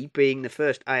Mini being the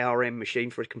first ARM machine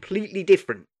for a completely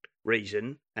different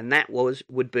reason, and that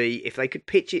would be if they could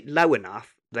pitch it low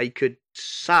enough, they could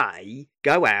say,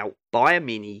 go out, buy a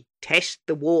Mini, test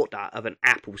the water of an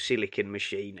Apple Silicon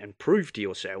machine, and prove to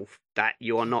yourself that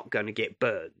you are not going to get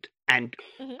burned. And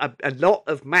a lot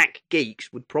of Mac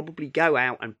geeks would probably go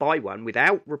out and buy one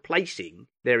without replacing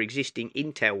their existing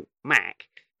Intel Mac,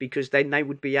 because then they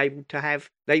would be able to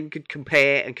they could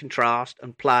compare and contrast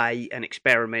and play and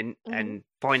experiment and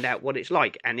find out what it's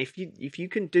like. And if you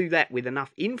can do that with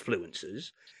enough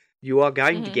influencers, you are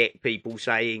going to get people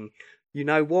saying, you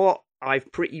know what,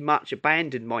 I've pretty much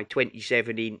abandoned my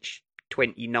 27-inch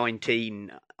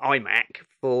 2019 iMac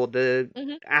for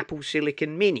the Apple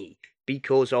Silicon Mini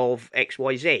because of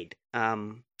XYZ.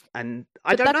 And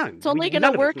I don't know. It's only going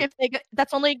to work if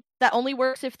that only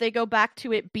works if they go back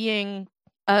to it being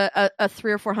a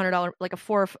 $300 or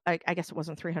 $400, I guess it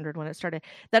wasn't 300 when it started.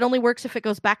 That only works if it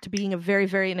goes back to being a very,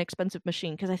 very inexpensive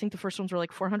machine, because I think the first ones were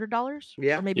like $400,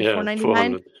 or maybe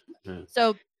 $499. Yeah.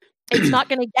 So it's not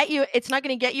going to get you. It's not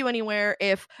going to get you anywhere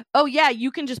if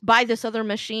you can just buy this other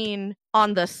machine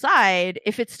on the side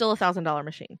if it's still $1,000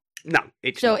 machine. No,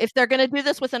 it's so not. If they're going to do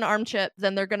this with an ARM chip,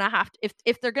 then they're going to have to,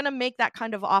 if they're going to make that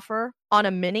kind of offer on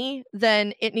a Mini,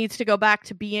 then it needs to go back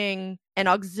to being an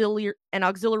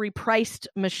auxiliary priced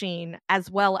machine,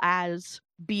 as well as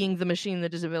being the machine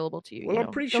that is available to you. Well, I'm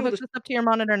pretty sure hook this up to your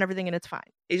monitor and everything, and it's fine.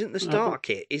 Isn't the starter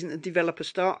kit? Isn't the developer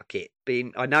starter kit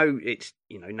being? I know it's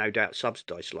no doubt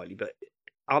subsidised slightly, but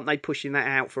aren't they pushing that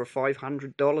out for a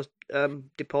 $500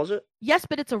 deposit? Yes,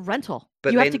 but it's a rental.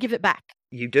 But you have to give it back.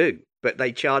 You do, but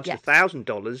they charged Yes.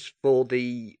 $1,000 for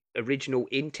the original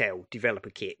Intel developer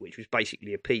kit, which was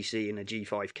basically a PC and a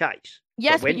G5 case.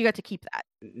 Yes, but you got to keep that.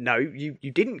 No, you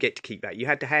didn't get to keep that. You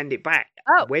had to hand it back.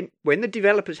 Oh. When the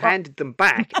developers handed them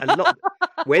back,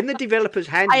 when the developers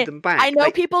handed them back, I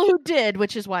know people who did,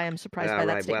 which is why I'm surprised by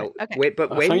that statement. Well,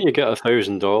 okay. I think you get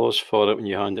 $1,000 for it when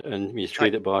you hand it in, when you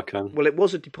trade it back in. Well, it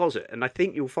was a deposit, and I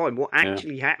think you'll find what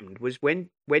actually happened was when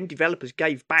developers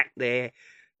gave back their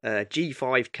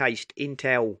G5 cased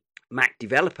Intel Mac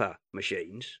developer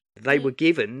machines, they were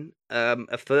given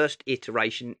a first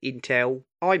iteration Intel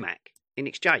iMac in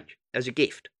exchange as a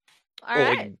gift. All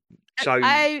right. So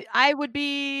I would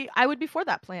be for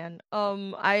that plan.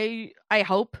 I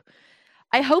hope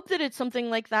that it's something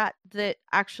like that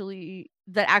actually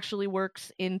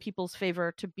works in people's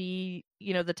favor to be,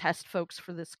 the test folks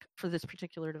for this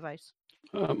particular device.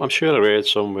 I'm sure I read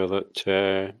somewhere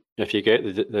that if you get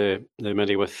the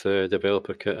MIDI with the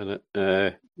developer kit in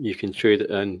it, you can trade it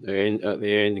in at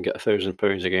the end and get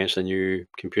 £1,000 against a new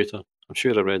computer. I'm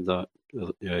sure I read that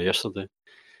yesterday.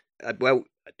 Well,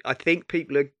 I think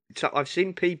I've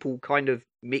seen people kind of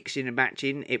mixing and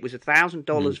matching. It was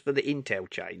 $1,000 for the Intel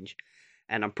change,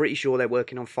 and I'm pretty sure they're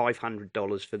working on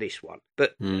 $500 for this one.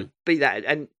 But be that,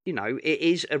 and it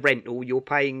is a rental. You're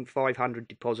paying $500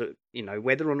 deposit.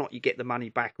 Whether or not you get the money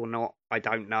back or not, I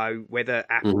don't know. Whether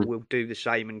Apple will do the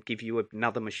same and give you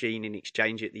another machine in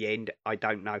exchange at the end, I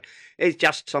don't know. It's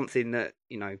just something that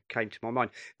came to my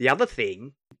mind. The other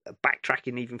thing,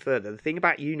 backtracking even further, the thing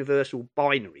about universal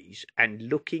binaries and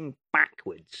looking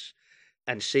backwards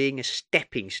and seeing a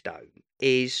stepping stone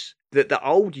is that the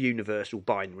old universal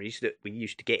binaries that we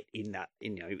used to get in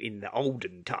the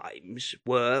olden times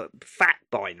were fat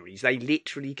binaries. They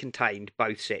literally contained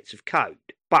both sets of code.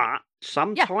 But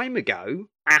some time ago,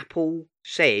 Apple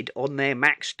said on their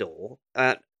Mac Store,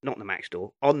 not the Mac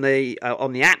Store, on the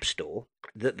App Store,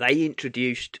 that they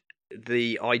introduced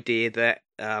the idea that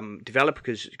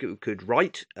developers could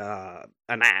write an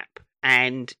app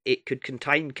and it could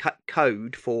contain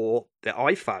code for the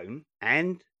iPhone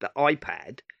and the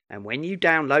iPad. And when you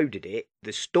downloaded it,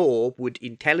 the store would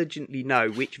intelligently know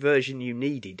which version you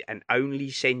needed and only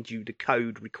send you the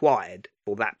code required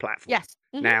for that platform. Yes.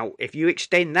 Mm-hmm. Now, if you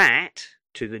extend that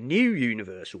to the new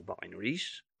universal binaries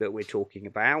that we're talking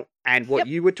about, and what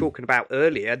you were talking about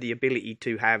earlier, the ability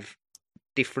to have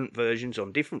different versions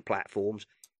on different platforms,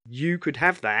 you could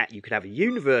have that. You could have a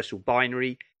universal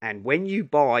binary, and when you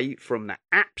buy from the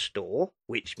App Store,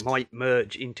 which might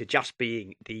merge into just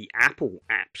being the Apple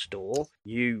App Store,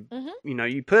 you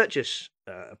purchase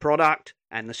a product,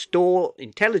 and the store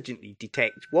intelligently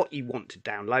detects what you want to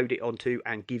download it onto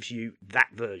and gives you that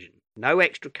version. No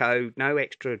extra code, no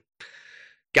extra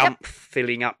gumph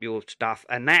filling up your stuff,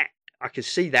 and that I can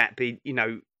see that being,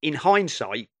 in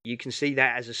hindsight, you can see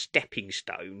that as a stepping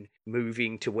stone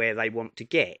moving to where they want to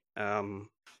get.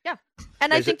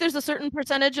 And I think there's a certain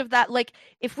percentage of that. Like,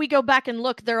 if we go back and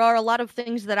look, there are a lot of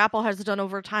things that Apple has done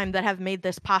over time that have made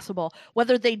this possible.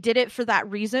 Whether they did it for that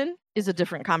reason is a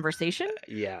different conversation.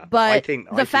 But I think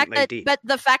the fact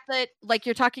that, like,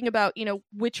 you're talking about,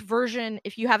 which version,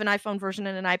 if you have an iPhone version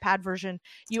and an iPad version,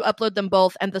 you upload them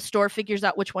both and the store figures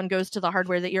out which one goes to the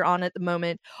hardware that you're on at the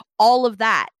moment. All of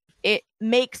that, it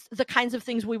makes the kinds of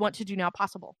things we want to do now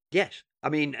possible. Yes. I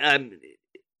mean,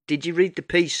 did you read the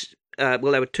piece?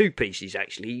 Well, there were two pieces,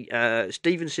 actually.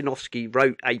 Steven Sinofsky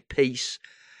wrote a piece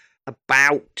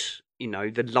about,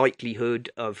 the likelihood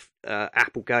of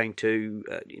Apple going to,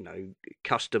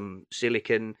 custom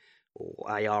silicon,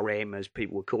 or ARM, as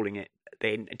people were calling it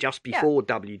then, just before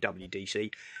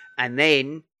WWDC. And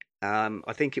then,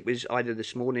 I think it was either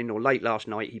this morning or late last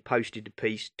night, he posted a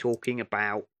piece talking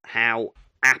about how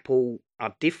Apple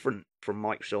are different from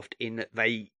Microsoft in that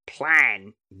they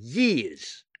plan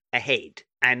years ahead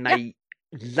and they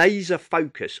laser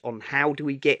focus on how do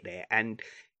we get there. And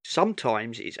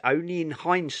sometimes it's only in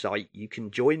hindsight you can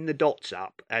join the dots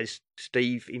up, as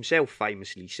Steve himself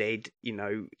famously said.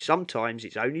 Sometimes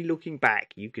it's only looking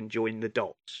back you can join the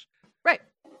dots. Right.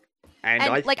 And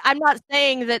I'm not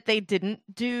saying that they didn't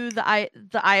do the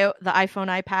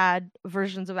iPhone, iPad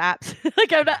versions of apps.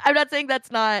 I'm not saying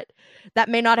that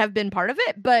may not have been part of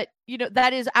it, but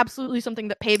that is absolutely something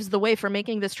that paves the way for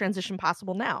making this transition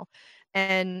possible now.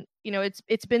 And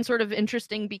it's been sort of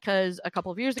interesting because a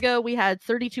couple of years ago we had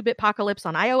 32-bit apocalypse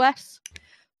on iOS.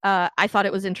 I thought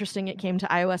it was interesting it came to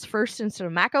iOS first instead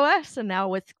of macOS, and now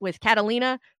with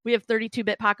Catalina we have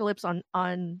 32-bit apocalypse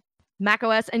on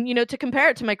macOS. And to compare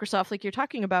it to Microsoft, like you're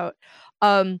talking about,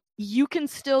 you can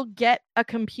still get a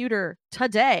computer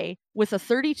today with a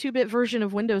 32-bit version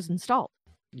of Windows installed.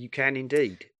 You can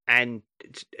indeed. And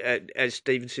as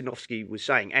Steven Sinofsky was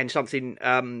saying, and something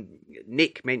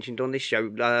Nick mentioned on this show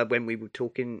when we were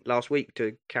talking last week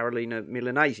to Carolina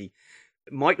Milanese,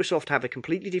 Microsoft have a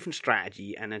completely different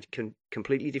strategy and a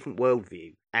completely different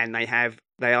worldview, and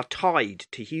they are tied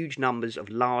to huge numbers of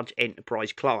large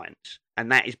enterprise clients, and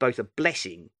that is both a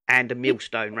blessing and a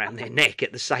millstone around their neck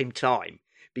at the same time,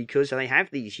 because they have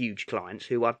these huge clients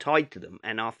who are tied to them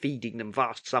and are feeding them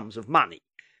vast sums of money,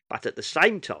 but at the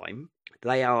same time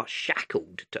they are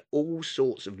shackled to all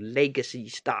sorts of legacy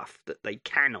stuff that they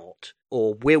cannot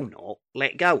or will not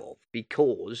let go of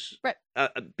because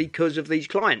of these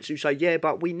clients who say, yeah,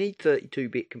 but we need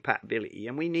 32-bit compatibility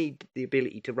and we need the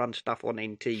ability to run stuff on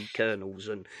NT kernels,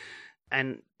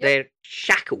 and they're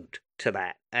shackled to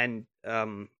that. And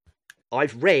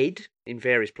I've read in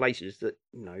various places that,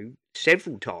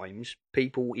 several times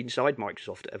people inside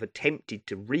Microsoft have attempted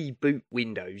to reboot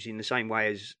Windows in the same way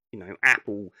as,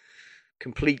 Apple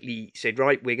completely said,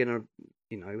 right, we're going to,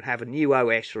 have a new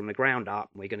OS from the ground up,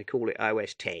 and we're going to call it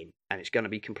OS 10, and it's going to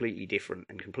be completely different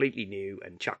and completely new,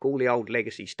 and chuck all the old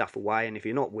legacy stuff away, and if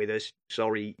you're not with us,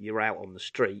 sorry, you're out on the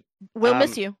street. We'll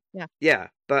miss you. Yeah. Yeah,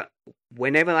 but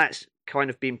whenever that's kind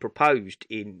of been proposed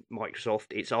in Microsoft,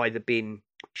 it's either been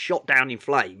shot down in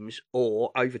flames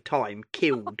or, over time,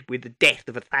 killed with the death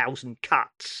of 1,000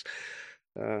 cuts.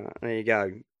 There you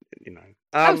go.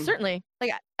 Certainly.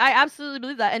 Like, I absolutely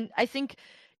believe that. And I think,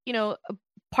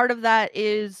 part of that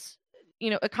is,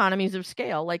 economies of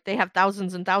scale. Like, they have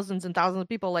thousands and thousands and thousands of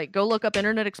people. Like, go look up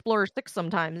Internet Explorer 6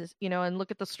 sometimes, and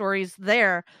look at the stories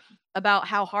there about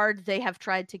how hard they have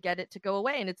tried to get it to go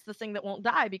away. And it's the thing that won't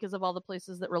die because of all the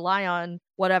places that rely on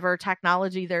whatever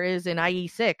technology there is in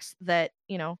IE6 that,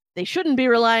 they shouldn't be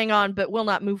relying on, but will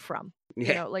not move from.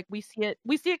 Yeah. Like we see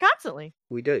it constantly.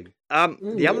 We do.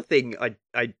 The other thing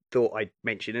I thought I'd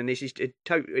mention, and this is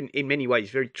in many ways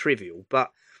very trivial,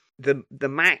 but the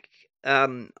Mac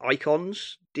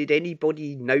icons. Did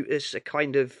anybody notice a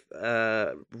kind of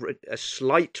a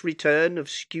slight return of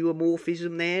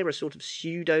skeuomorphism there? A sort of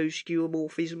pseudo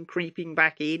skeuomorphism creeping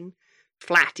back in.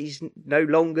 Flat is no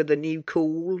longer the new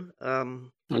cool. I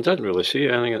didn't really see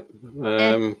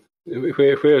anything.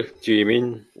 Where do you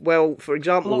mean? Well, for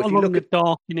example, if you look at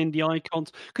darkening the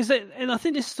icons, and I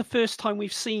think this is the first time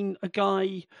we've seen a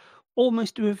guy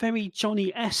almost do a very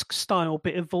Johnny-esque style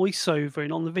bit of voiceover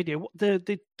and on the video.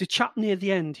 The chap near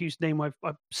the end, whose name I've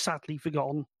sadly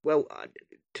forgotten. Well,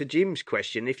 to Jim's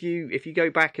question, if you go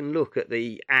back and look at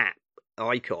the app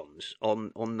icons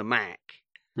on the Mac,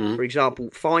 for example,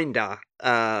 Finder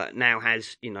now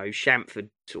has chamfered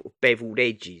sort of beveled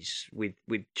edges with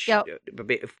a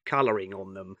bit of colouring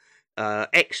on them.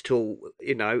 Xtool,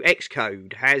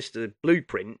 Xcode has the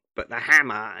blueprint, but the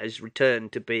hammer has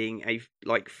returned to being a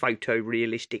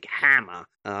photorealistic hammer.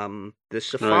 The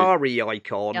Safari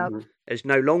icon is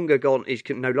no longer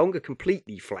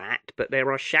completely flat, but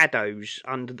there are shadows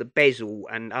under the bezel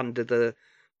and under the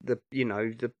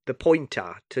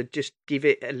pointer to just give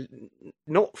it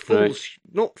not fully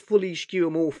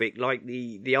skeuomorphic like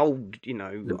the old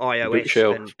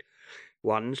iOS and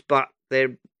ones, but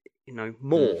they're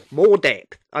more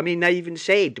depth. I mean, they even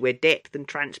said where depth and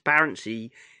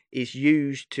transparency is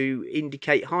used to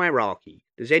indicate hierarchy.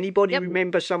 Does anybody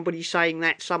remember somebody saying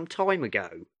that some time ago?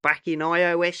 Back in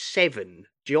iOS 7,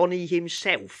 Johnny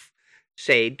himself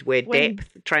said where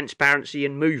depth, transparency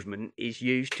and movement is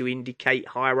used to indicate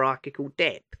hierarchical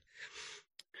depth.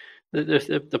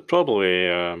 They probably,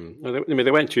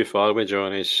 they went too far with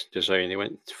Johnny's design. They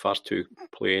went far too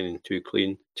plain and too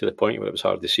clean to the point where it was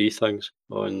hard to see things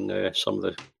on some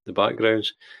of the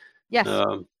backgrounds. Yes.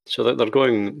 So they're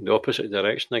going the opposite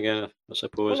direction again, I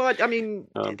suppose. Well, I mean...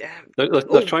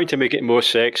 they're trying to make it more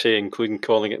sexy, including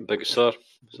calling it Big Sur.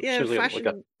 Yeah, like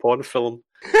a porn film.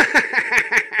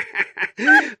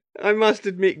 I must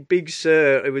admit, Big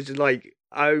Sur, it was like,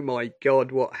 oh my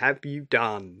God, what have you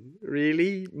done?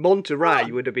 Really?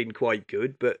 Monterey would have been quite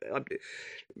good, but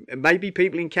maybe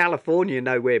people in California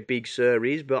know where Big Sur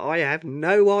is, but I have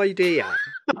no idea.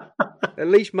 At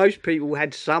least most people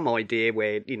had some idea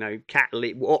where,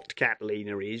 what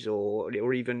Catalina is,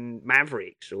 or even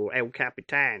Mavericks or El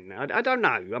Capitan. I don't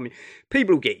know. I mean,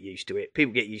 people get used to it.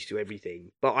 People get used to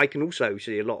everything. But I can also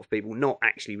see a lot of people not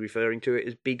actually referring to it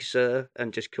as Big Sur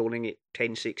and just calling it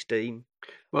 1016.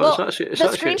 Well, the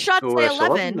screenshots say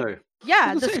 11 now.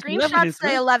 Yeah, the screenshots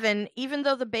say 11, even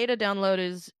though the beta download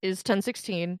is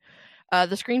 1016. The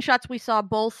screenshots we saw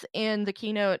both in the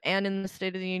keynote and in the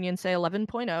State of the Union say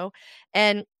 11.0.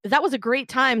 And that was a great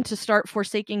time to start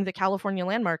forsaking the California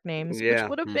landmark names, which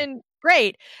would have been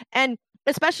great. And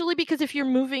Especially because if you're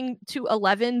moving to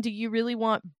 11, do you really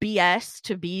want BS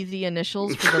to be the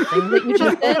initials for the thing that you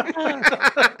just did?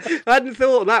 I hadn't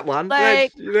thought of that one.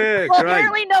 Like, yeah, well, great.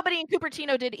 apparently nobody in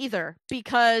Cupertino did either,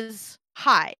 because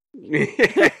hi.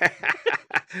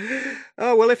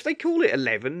 Oh, well, if they call it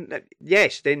 11,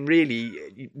 yes, then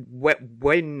really,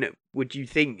 when would you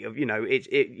think of,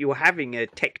 you're having a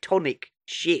tectonic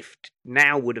shift.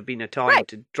 Now would have been a time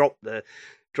to drop the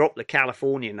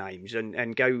California names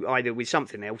and go either with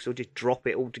something else or just drop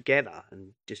it altogether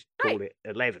and just call it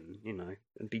 11,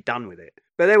 and be done with it.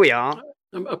 But there we are.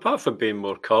 Apart from being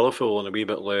more colourful and a wee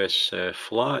bit less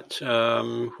flat,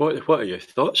 what are your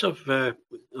thoughts of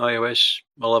iOS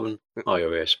 11?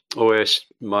 OS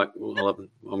Mac 11.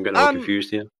 I'm getting all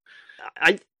confused here.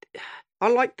 I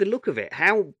like the look of it.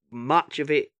 How much of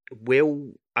it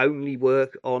will only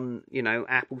work on,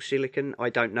 Apple Silicon? I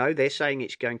don't know. They're saying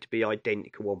it's going to be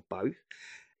identical on both.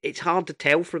 It's hard to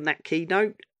tell from that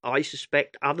keynote. I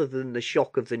suspect, other than the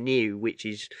shock of the new, which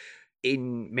is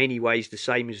in many ways the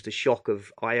same as the shock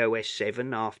of iOS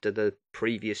 7 after the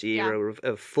previous era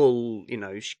of full,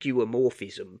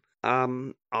 skeuomorphism.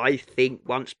 I think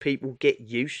once people get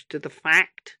used to the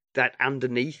fact that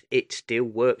underneath it still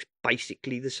works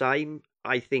basically the same,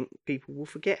 I think people will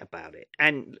forget about it.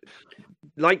 And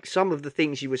like some of the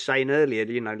things you were saying earlier,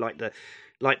 like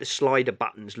the slider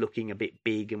buttons looking a bit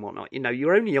big and whatnot,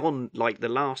 you're only on like the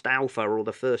last alpha or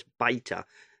the first beta.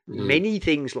 Many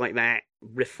things like that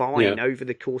refine over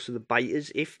the course of the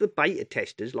betas. If the beta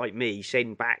testers like me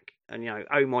send back and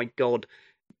oh my god,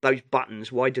 those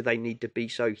buttons, why do they need to be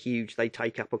so huge? They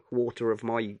take up a quarter of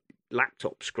my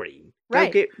laptop screen.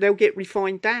 Right. They'll get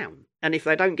refined down. And if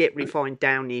they don't get refined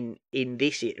down in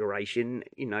this iteration,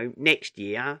 next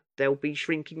year they'll be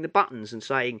shrinking the buttons and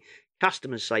saying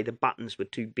customers say the buttons were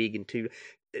too big and too.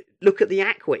 Look at the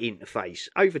Aqua interface.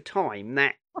 Over time,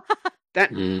 that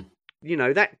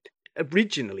that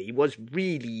originally was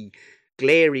really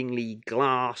glaringly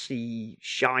glassy,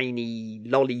 shiny,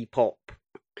 lollipop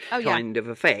kind of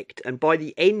effect. And by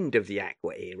the end of the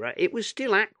Aqua era, it was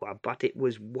still Aqua, but it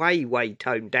was way, way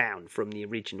toned down from the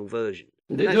original version.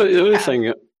 The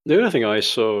only thing I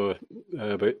saw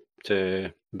about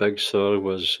Big Sur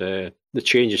was the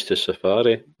changes to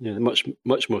Safari.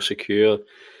 Much more secure,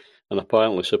 and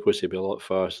apparently supposed to be a lot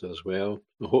faster as well.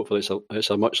 And hopefully, it's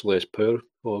a much less power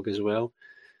hog as well.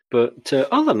 But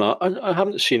other than that, I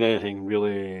haven't seen anything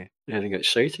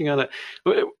exciting in it.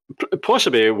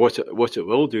 Possibly what it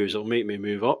will do is it'll make me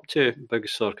move up to Big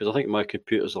Sur, because I think my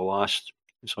computer's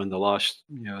it's on the last.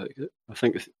 I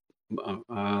think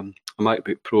a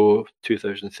MacBook Pro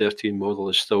 2013 model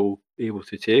is still able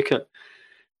to take it.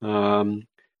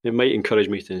 It might encourage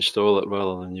me to install it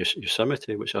rather than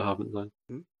Yosemite, which I haven't done.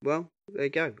 Well, there you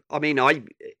go. I mean,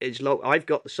 I've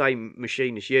got the same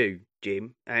machine as you,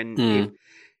 Jim, and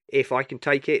if I can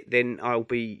take it, then I'll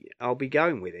be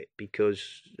going with it,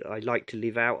 because I like to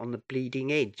live out on the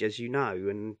bleeding edge, as you know.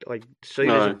 And as soon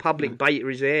as a public beta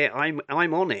is there, I'm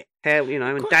on it. Hell,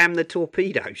 and damn the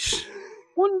torpedoes.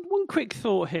 One quick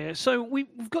thought here. So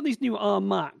we've got these new ARM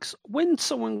Macs. When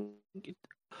someone,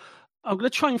 I'm going to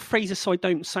try and phrase this so I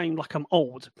don't sound like I'm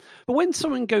old, but when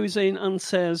someone goes in and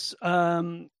says,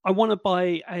 I want to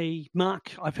buy a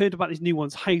Mac, I've heard about these new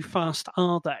ones, how fast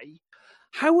are they?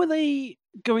 How are they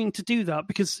going to do that?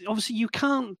 Because obviously you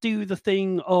can't do the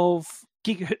thing of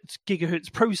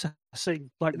gigahertz processing.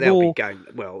 They'll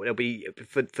be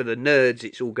for the nerds,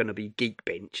 it's all going to be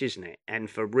Geekbench, isn't it? And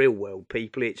for real world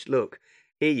people, it's, look,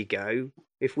 here you go.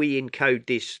 If we encode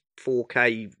this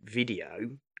 4K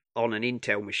video on an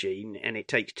Intel machine and it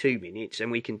takes 2 minutes, and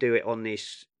we can do it on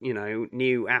this,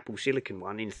 new Apple Silicon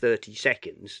one in 30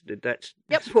 seconds, that's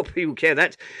what people care.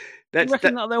 I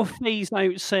reckon that they'll phase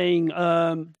out saying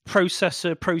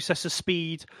processor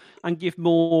speed and give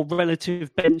more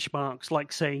relative benchmarks,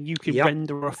 like saying you can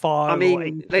render a file. I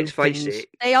mean, let's face it,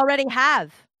 they already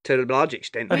have. To a large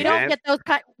extent, we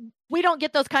don't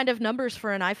get those kind of numbers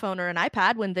for an iPhone or an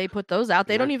iPad when they put those out.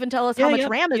 They don't even tell us how much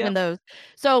RAM is in those.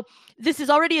 So this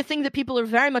is already a thing that people are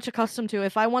very much accustomed to.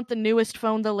 If I want the newest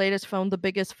phone, the latest phone, the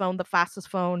biggest phone, the fastest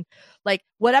phone, like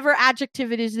whatever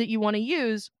adjective it is that you want to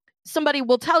use, somebody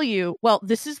will tell you, well,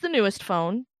 this is the newest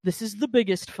phone, this is the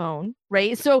biggest phone,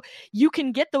 right? So you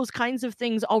can get those kinds of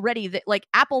things already that, like,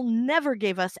 Apple never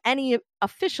gave us any of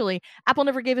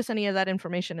that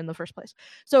information in the first place.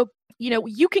 So,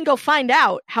 you can go find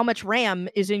out how much RAM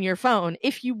is in your phone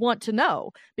if you want to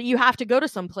know, but you have to go to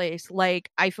some place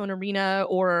like iPhone Arena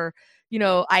or,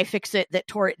 iFixit that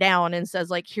tore it down and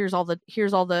says, like, here's all the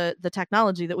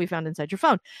technology that we found inside your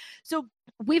phone. So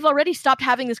we've already stopped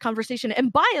having this conversation.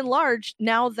 And by and large,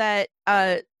 now that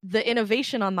the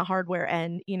innovation on the hardware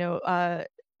end,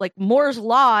 like Moore's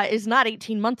law is not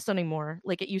 18 months anymore,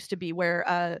 like it used to be,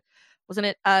 where wasn't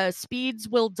it speeds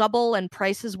will double and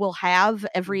prices will halve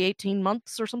every 18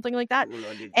 months or something like that.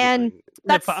 And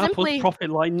that's for simply Apple's profit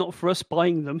line, not for us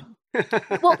buying them.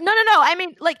 Well, no. I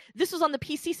mean, like, this was on the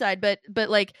PC side, but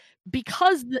like,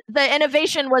 because the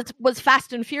innovation was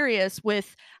fast and furious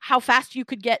with how fast you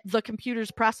could get the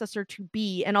computer's processor to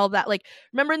be and all that. Like,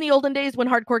 remember in the olden days when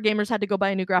hardcore gamers had to go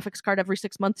buy a new graphics card every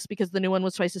 6 months because the new one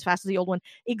was twice as fast as the old one?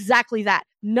 Exactly that.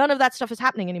 None of that stuff is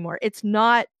happening anymore. It's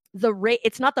not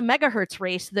it's not the megahertz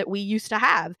race that we used to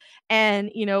have.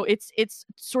 And, it's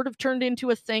sort of turned into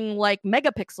a thing like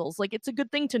megapixels. Like, it's a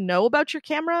good thing to know about your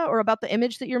camera or about the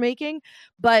image that you're making,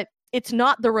 but it's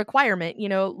not the requirement,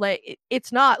 like,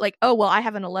 it's not like, oh, well, I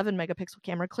have an 11 megapixel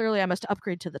camera. Clearly I must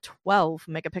upgrade to the 12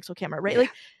 megapixel camera, right? Yeah.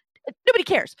 Like, nobody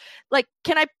cares. Like,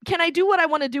 can I do what I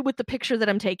want to do with the picture that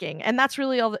I'm taking? And that's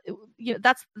really all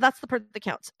that's the part that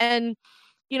counts. And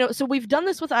so we've done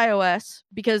this with iOS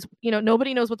because,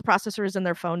 nobody knows what the processor is in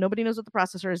their phone. Nobody knows what the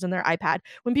processor is in their iPad.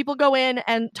 When people go in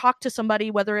and talk to somebody,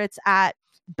 whether it's at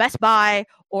Best Buy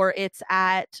or it's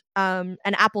at an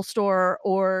Apple store,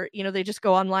 or, they just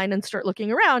go online and start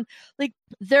looking around, like,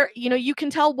 there, you can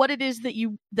tell what it is that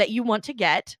you want to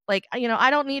get. Like, I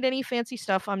don't need any fancy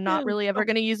stuff. I'm not really ever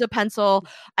going to use a pencil.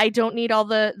 I don't need all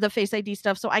the Face ID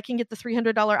stuff. So I can get the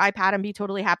 $300 iPad and be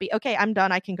totally happy. Okay, I'm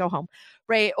done. I can go home.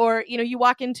 Right. Or, you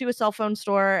walk into a cell phone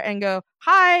store and go,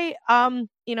 hi,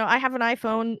 I have an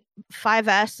iPhone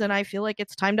 5S and I feel like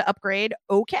it's time to upgrade.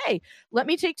 Okay, let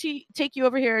me take you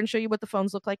over here and show you what the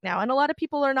phones look like now. And a lot of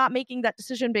people are not making that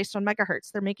decision based on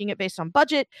megahertz. They're making it based on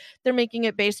budget. They're making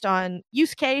it based on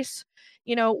use case,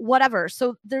 whatever.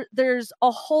 So there's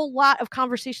a whole lot of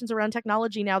conversations around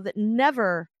technology now that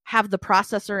never have the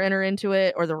processor enter into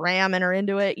it or the RAM enter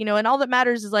into it, and all that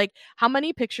matters is, like, how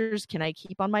many pictures can I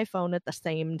keep on my phone at the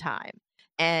same time?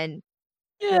 And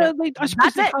yeah, I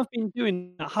suppose they have been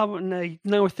doing that, haven't they?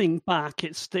 No thing back.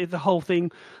 It's the whole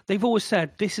thing. They've always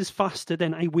said this is faster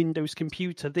than a Windows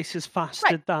computer. This is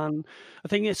faster than a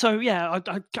thing. So yeah,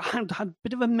 I had a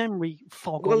bit of a memory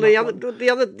fog. Well, the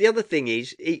other thing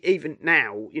is, even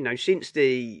now, since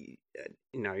the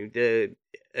the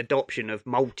adoption of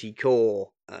multi-core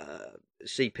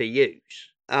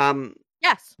CPUs.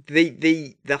 Yes.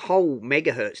 The whole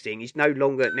megahertz thing is no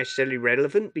longer necessarily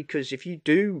relevant, because if you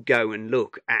do go and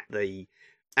look at the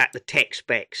tech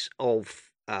specs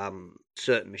of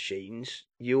certain machines,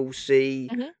 you'll see,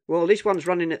 well, this one's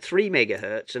running at 3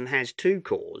 megahertz and has 2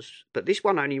 cores, but this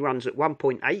one only runs at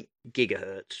 1.8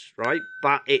 gigahertz, right?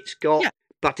 But it's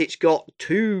got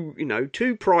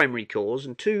two primary cores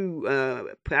and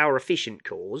 2 power efficient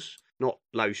cores, not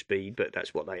low speed, but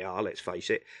that's what they are, let's face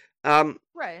it.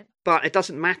 Right. But it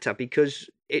doesn't matter, because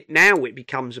it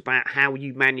becomes about how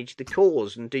you manage the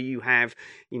cores, and do you have,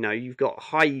 you've got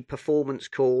high performance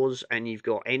cores and you've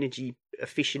got energy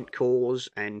efficient cores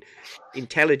and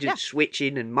intelligent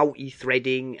switching and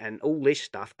multi-threading and all this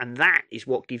stuff, and that is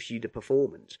what gives you the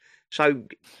performance. So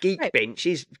Geekbench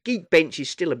is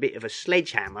still a bit of a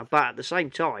sledgehammer, but at the same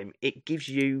time, it gives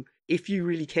you, if you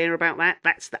really care about that,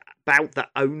 that's about the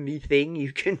only thing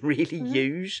you can really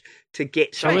use to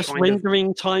get some kind of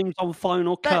rendering times on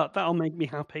Final Cut. That'll make me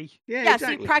happy. Yeah,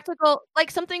 exactly. See, practical,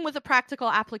 like something with a practical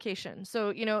application. So,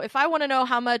 if I want to know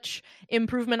how much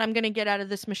improvement I'm going to get out of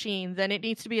this machine, then it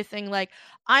needs to be a thing like,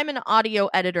 I'm an audio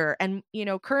editor, and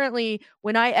currently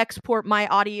when I export my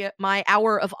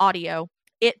hour of audio,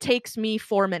 it takes me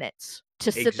 4 minutes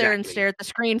to sit there and stare at the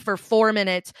screen for 4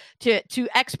 minutes to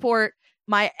export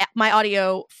my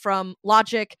audio from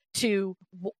Logic to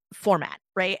format,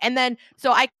 right? And then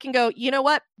so I can go, you know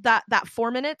what, that 4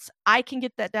 minutes, I can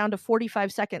get that down to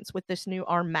 45 seconds with this new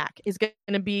ARM Mac. Is going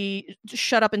to be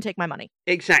shut up and take my money.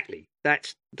 Exactly.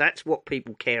 That's what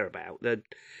people care about. The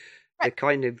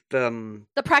kind of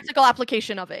the practical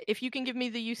application of it. If you can give me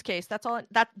the use case, that's all.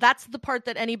 That's the part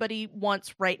that anybody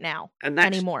wants right now, and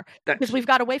anymore, because we've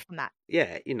got away from that.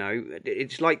 Yeah,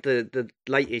 it's like the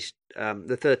latest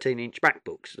the 13-inch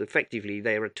MacBooks. Effectively,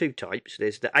 there are 2 types.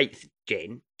 There's the 8th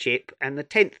gen chip and the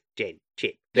 10th gen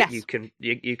chip that you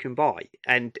can buy,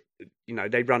 and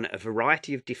they run at a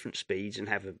variety of different speeds and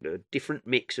have a different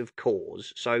mix of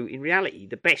cores. So in reality,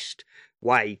 the best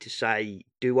way to say,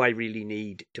 do I really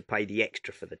need to pay the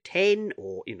extra for the 10?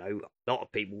 Or, a lot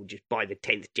of people will just buy the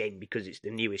 10th gen because it's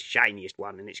the newest, shiniest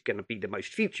one and it's going to be the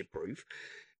most future-proof.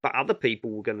 But other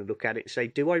people were going to look at it and say,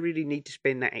 do I really need to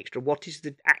spend that extra? What is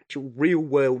the actual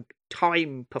real-world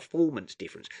time performance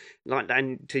difference?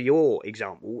 And to your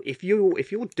example, if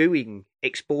you're doing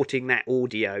exporting that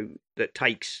audio that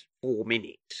takes 4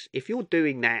 minutes. If you're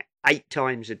doing that 8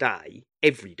 times a day,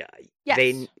 every day,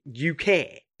 then you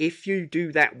care. If you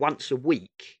do that once a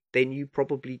week, then you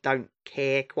probably don't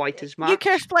care quite as much. You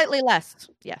care slightly less,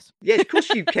 yes. Yes, of course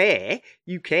you care.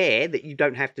 You care that you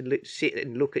don't have to sit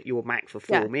and look at your Mac for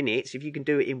 4 minutes. If you can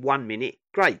do it in 1 minute,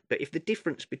 great. But if the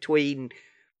difference between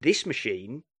this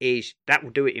machine is that will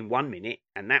do it in 1 minute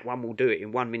and that one will do it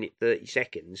in 1 minute 30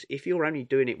 seconds, if you're only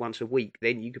doing it once a week,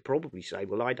 then you could probably say,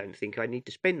 well, I don't think I need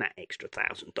to spend that extra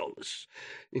 $1,000.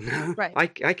 You know, right.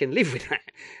 I can live with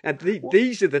that. And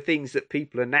these are the things that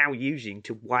people are now using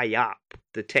to weigh up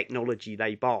the technology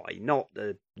they buy, not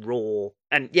the raw.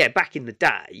 And back in the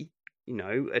day, you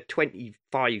know, a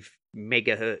 25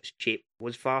 megahertz chip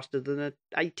was faster than an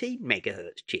 18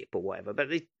 megahertz chip or whatever. But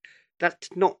that's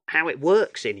not how it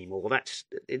works anymore.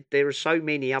 There are so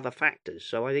many other factors.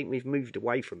 So I think we've moved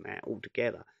away from that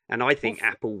altogether. And I think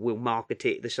Apple will market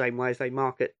it the same way as they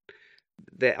market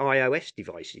their iOS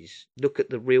devices. Look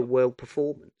at the real world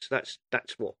performance. That's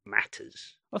what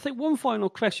matters. I think one final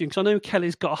question, because I know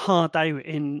Kelly's got a hard out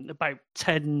in about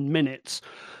 10 minutes.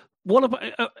 What about?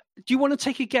 Do you want to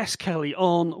take a guess, Kelly,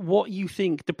 on what you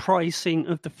think the pricing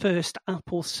of the first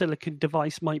Apple Silicon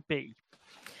device might be?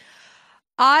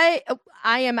 I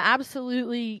am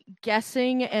absolutely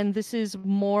guessing, and this is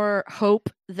more hope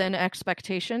than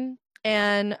expectation,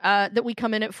 and that we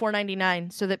come in at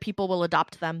 $499 so that people will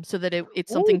adopt them, so that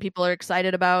it's something people are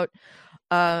excited about.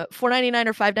 $499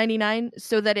 or $599,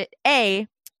 so that it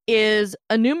is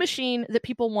a new machine that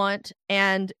people want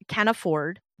and can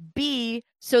afford. B,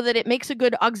 so that it makes a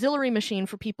good auxiliary machine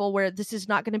for people where this is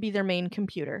not going to be their main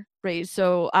computer, right?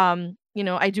 So, you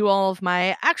know, I do all of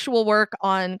my actual work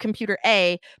on computer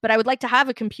A, but I would like to have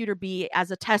a computer B as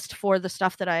a test for the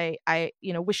stuff that I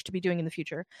wish to be doing in the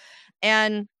future.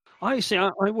 And I see.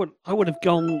 I would have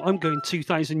gone. I'm going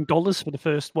 $2,000 for the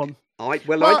first one. I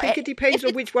think it depends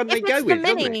on which one they go with.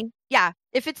 Mini, yeah.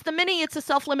 If it's the Mini, it's a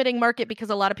self-limiting market because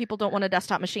a lot of people don't want a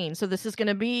desktop machine. So this is going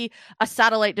to be a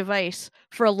satellite device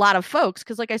for a lot of folks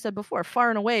because, like I said before, far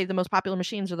and away the most popular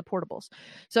machines are the portables.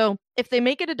 So if they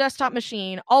make it a desktop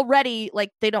machine already,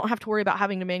 like they don't have to worry about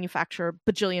having to manufacture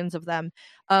bajillions of them.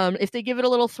 If they give it a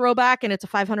little throwback and it's a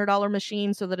 $500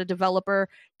 machine so that a developer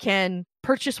can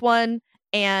purchase one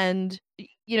and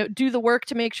do the work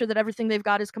to make sure that everything they've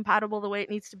got is compatible the way it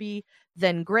needs to be,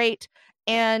 then great.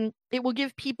 And it will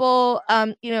give people,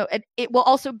 it will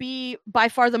also be by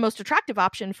far the most attractive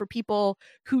option for people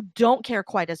who don't care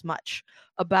quite as much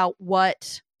about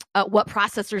what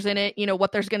processor's in it,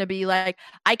 what there's going to be. Like,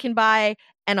 I can buy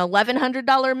an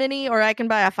 $1,100 mini or I can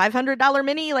buy a $500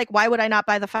 mini. Like, why would I not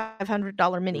buy the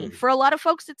 $500 mini? For a lot of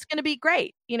folks, it's going to be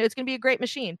great. It's going to be a great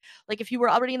machine. Like, if you were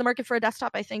already in the market for a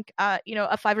desktop, I think, a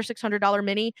 $500 or $600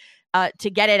 mini to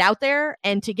get it out there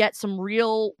and to get some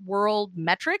real world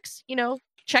metrics,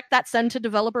 check that send to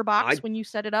developer box when you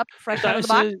set it up fresh out of the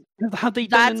box. Have they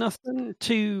done enough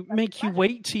to make you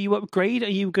wait till you upgrade? Are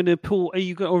you going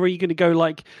to go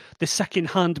like the second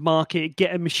hand market,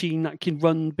 get a machine that can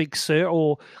run Big Sur,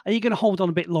 or are you going to hold on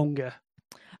a bit longer?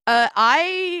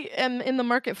 I am in the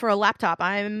market for a laptop.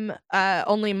 I'm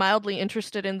only mildly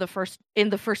interested in the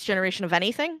first generation of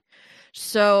anything,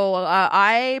 so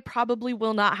I probably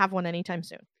will not have one anytime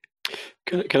soon.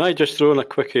 Can I just throw in a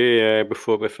quickie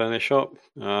before we finish up?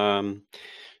 The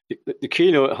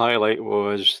keynote highlight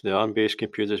was the ARM-based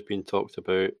computers being talked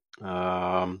about.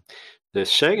 The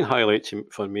second highlight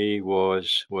for me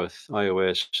was with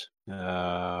iOS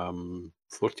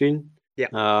 14.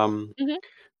 Yeah.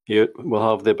 You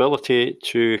will have the ability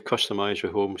to customize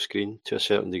your home screen to a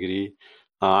certain degree,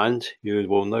 and you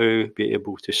will now be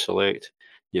able to select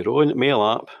your own mail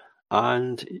app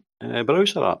and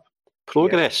browser app.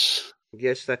 Progress.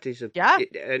 Yes, that is and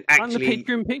the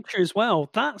Patreon picture as well.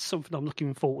 That's something I'm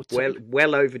looking forward to.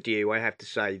 Well overdue, I have to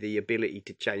say. The ability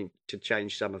to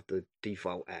change some of the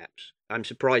default apps. I'm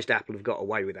surprised Apple have got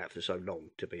away with that for so long,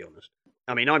 to be honest.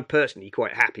 I mean, I'm personally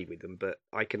quite happy with them, but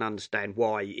I can understand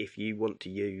why, if you want to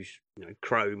use,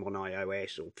 Chrome on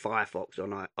iOS or Firefox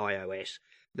on iOS,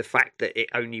 the fact that it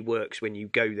only works when you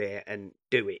go there and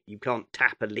do it. You can't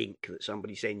tap a link that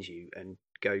somebody sends you and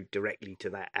go directly to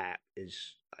that app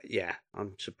is,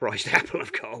 I'm surprised Apple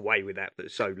have got away with that for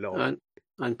so long.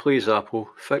 And please, Apple,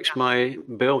 fix my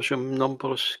Belgium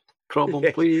numbers problem,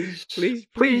 please.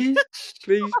 Please.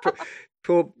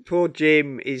 Poor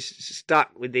Jim is stuck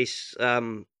with this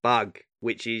bug,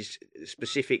 which is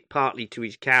specific partly to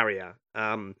his carrier,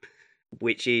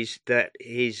 which is that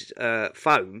his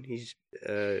phone, his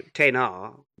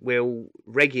 10R, will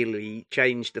regularly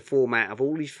change the format of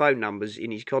all his phone numbers in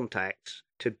his contacts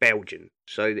to Belgian,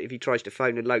 so that if he tries to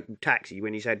phone a local taxi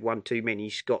when he's had one too many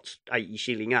Scott's 80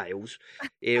 shilling ales,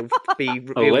 he'll be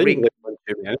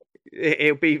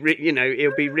he'll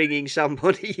be ringing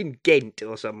somebody in Ghent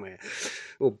or somewhere,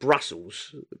 or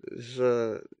Brussels.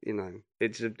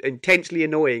 It's intensely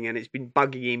annoying, and it's been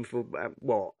bugging him for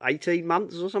 18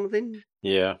 months or something.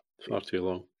 Yeah, far too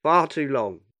long. Far too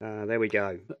long. There we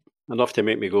go. Enough to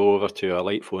make me go over to a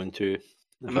light phone too.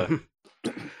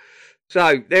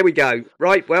 So there we go.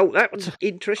 Right, well, that was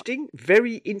interesting.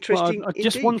 Very interesting. Well,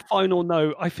 just one final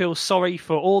note. I feel sorry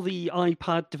for all the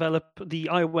iPad the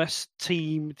iOS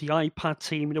team, the iPad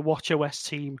team, the watchOS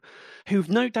team, who've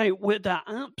no doubt worked their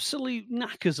absolute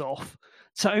knackers off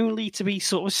to be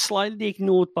sort of slightly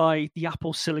ignored by the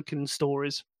Apple Silicon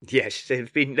stories. Yes,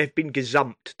 they've been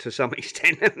gazumped to some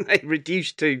extent, haven't they?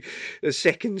 Reduced to a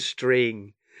second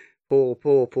string. Poor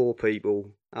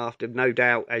people. After, no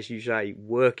doubt, as you say,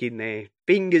 working their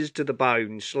fingers to the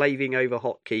bone, slaving over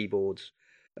hot keyboards.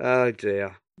 Oh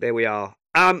dear, there we are.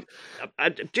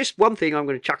 Just one thing I'm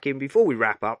going to chuck in before we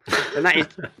wrap up, and that is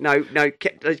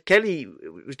Kelly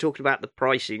was talking about the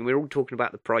pricing. We're all talking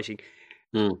about the pricing.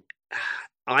 What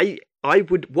I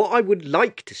would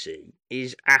like to see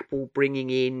is Apple bringing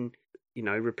in,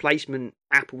 replacement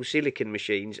Apple Silicon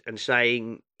machines and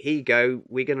saying, here you go,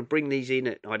 we're going to bring these in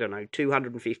at, I don't know,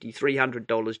 $250,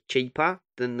 $300 cheaper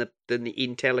than the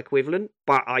Intel equivalent.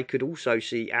 But I could also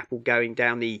see Apple going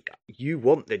down you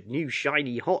want the new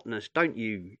shiny hotness, don't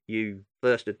you, you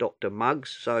first adopter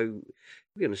mugs? So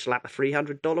we're going to slap a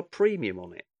 $300 premium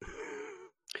on it.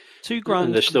 $2,000 for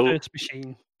the first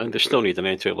machine. And they still need an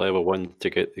entry level one to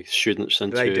get the students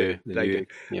into. They do.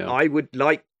 Yeah.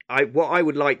 What I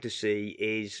would like to see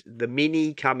is the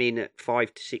Mini come in at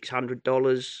 $500 to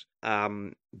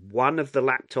 $600. One of the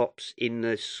laptops in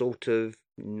the sort of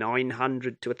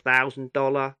 $900 to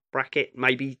 $1,000 bracket,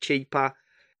 maybe cheaper,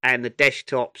 and the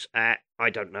desktops at, I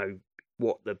don't know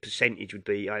what the percentage would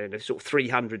be. I don't know, sort of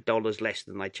 $300 less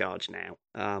than they charge now.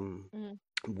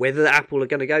 Whether Apple are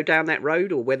going to go down that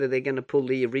road, or whether they're going to pull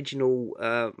the original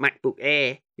MacBook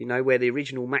Air, where the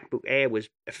original MacBook Air was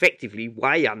effectively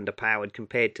way underpowered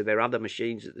compared to their other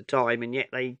machines at the time, and yet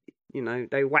they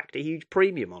whacked a huge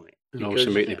premium on it. And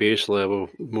also make the base level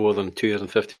more than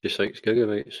 256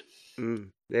 gigabytes.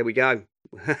 There we go.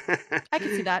 I can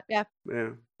see that, yeah.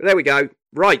 There we go.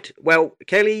 Right, well,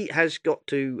 Kelly has got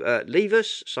to leave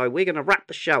us, so we're going to wrap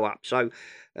the show up. So,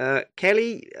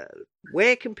 Kelly,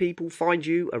 where can people find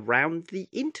you around the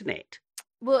internet?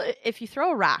 Well, if you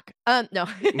throw a rock. No.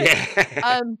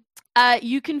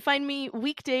 You can find me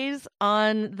weekdays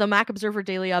on the Mac Observer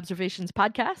Daily Observations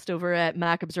podcast over at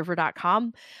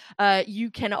macobserver.com.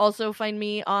 You can also find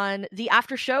me on the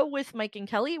After Show with Mike and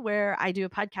Kelly, where I do a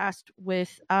podcast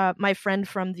with my friend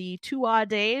from the 2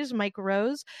 days, Mike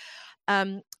Rose.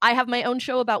 I have my own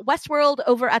show about Westworld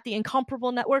over at the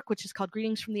Incomparable Network, which is called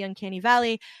Greetings from the Uncanny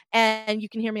Valley. And you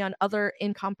can hear me on other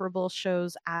Incomparable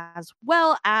shows as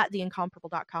well at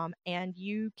theincomparable.com. And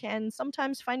you can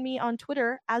sometimes find me on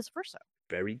Twitter as Verso.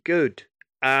 Very good.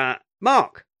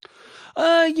 Mark?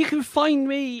 You can find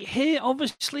me here,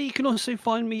 obviously. You can also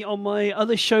find me on my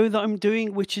other show that I'm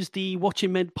doing, which is the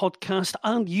Watching Men podcast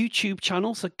and YouTube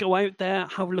channel. So go out there,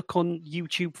 have a look on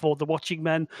YouTube for the Watching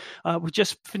Men. We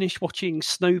just finished watching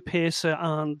Snowpiercer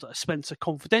and Spencer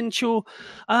Confidential.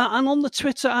 And on the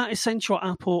Twitter at Essential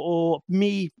Apple, or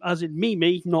me, as in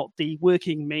me, not the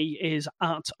working me, is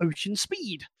at Ocean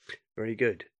Speed. Very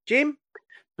good. Jim?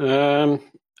 On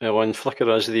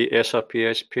Flickr as the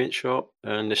SRPS Paint Shop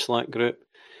and the Slack group.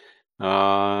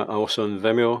 Also on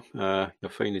Vimeo.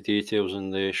 You'll find the details in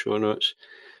the show notes.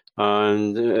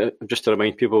 And just to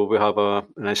remind people, we have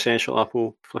an Essential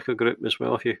Apple Flickr group as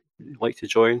well if you'd like to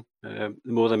join. The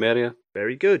more the merrier.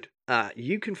 Very good.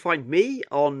 You can find me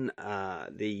on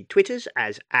the Twitters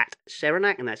as at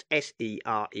Serenak, and that's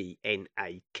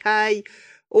SERENAK.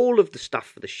 All of the stuff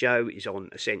for the show is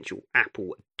on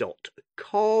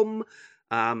essentialapple.com.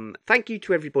 Thank you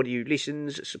to everybody who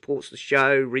listens, supports the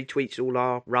show, retweets all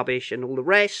our rubbish and all the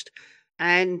rest.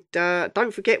 And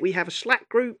don't forget, we have a Slack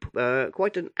group,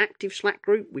 quite an active Slack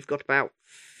group. We've got about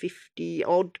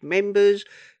 50-odd members.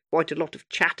 Quite a lot of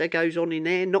chatter goes on in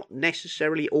there, not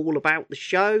necessarily all about the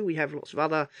show. We have lots of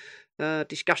other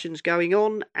discussions going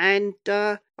on. And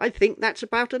I think that's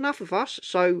about enough of us.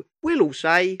 So we'll all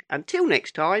say, until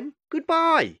next time,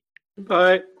 goodbye.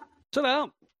 Bye. Ta-da.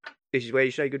 This is where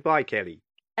you say goodbye, Kelly.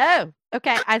 Oh,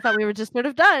 okay. I thought we were just sort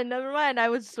of done. Never mind. I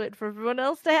was just waiting for everyone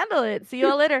else to handle it. See you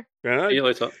all later. See you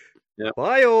later. Yeah.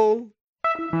 Bye, all.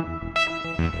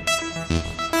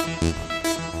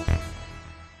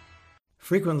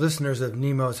 Frequent listeners of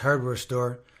Nemo's Hardware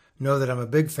Store know that I'm a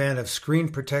big fan of screen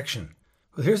protection.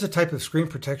 Well, here's a type of screen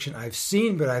protection I've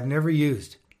seen but I've never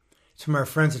used. It's from our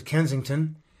friends at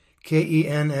Kensington,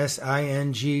 Kensington,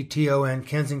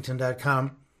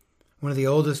 Kensington.com, one of the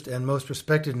oldest and most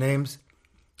respected names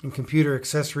in computer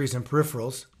accessories and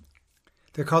peripherals.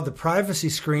 They're called the privacy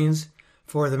screens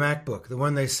for the MacBook. The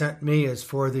one they sent me is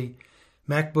for the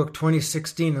MacBook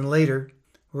 2016 and later.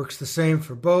 Works the same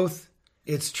for both.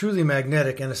 It's truly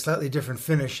magnetic and a slightly different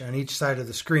finish on each side of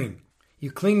the screen. You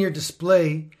clean your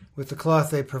display with the cloth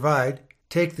they provide,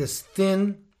 take this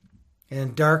thin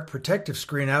and dark protective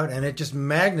screen out, and it just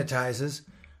magnetizes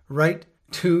right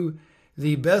to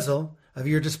the bezel of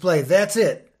your display. That's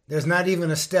it. There's not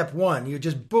even a step one. You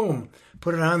just, boom,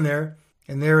 put it on there,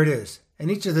 and there it is.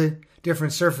 And each of the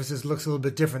different surfaces looks a little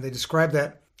bit different. They describe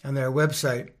that on their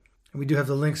website. And we do have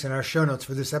the links in our show notes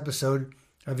for this episode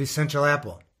of Essential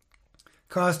Apple.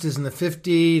 Cost is in the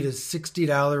 $50 to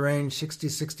 $60 range,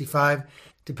 $60, $65,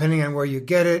 depending on where you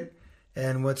get it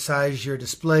and what size your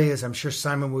display is. I'm sure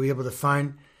Simon will be able to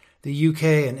find the UK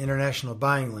and international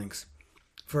buying links.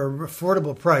 For an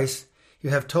affordable price, you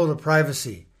have total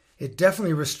privacy. It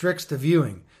definitely restricts the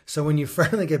viewing. So when you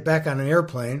finally get back on an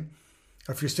airplane,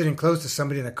 or if you're sitting close to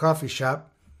somebody in a coffee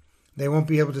shop, they won't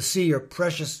be able to see your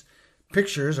precious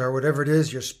pictures or whatever it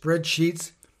is, your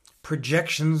spreadsheets,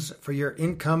 projections for your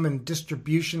income and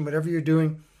distribution, whatever you're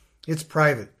doing. It's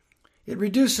private. It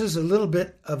reduces a little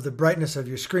bit of the brightness of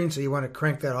your screen, so you want to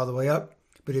crank that all the way up,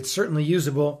 but it's certainly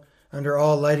usable under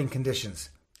all lighting conditions.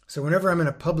 So whenever I'm in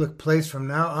a public place from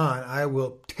now on, I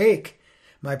will take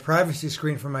my privacy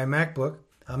screen from my MacBook.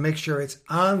 I'll make sure it's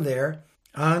on there,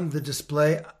 on the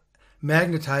display,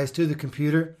 magnetized to the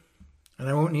computer, and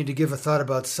I won't need to give a thought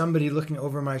about somebody looking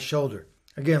over my shoulder.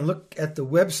 Again, look at the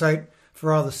website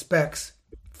for all the specs.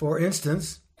 For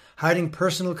instance, hiding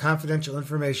personal confidential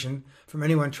information from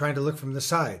anyone trying to look from the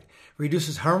side.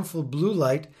 Reduces harmful blue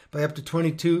light by up to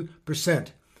 22%.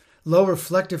 Low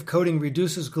reflective coating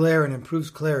reduces glare and improves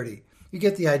clarity. You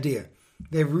get the idea.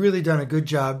 They've really done a good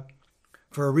job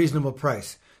for a reasonable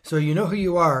price. So you know who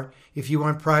you are if you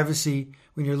want privacy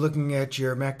when you're looking at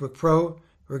your MacBook Pro,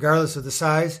 regardless of the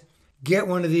size. Get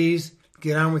one of these.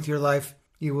 Get on with your life.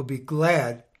 You will be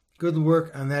glad. Good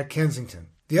work on that, Kensington.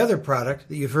 The other product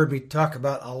that you've heard me talk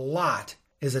about a lot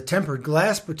is a tempered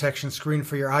glass protection screen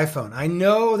for your iPhone. I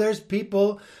know there's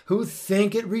people who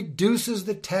think it reduces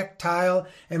the tactile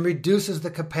and reduces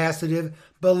the capacitive.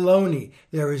 Baloney.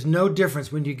 There is no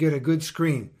difference when you get a good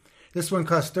screen. This one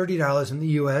costs $30 in the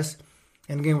US.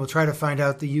 And again, we'll try to find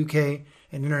out the UK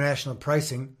and international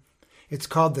pricing. It's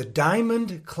called the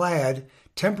Diamond Clad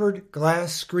Tempered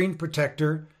Glass Screen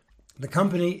Protector. The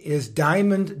company is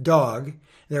Diamond Dog.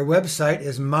 Their website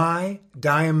is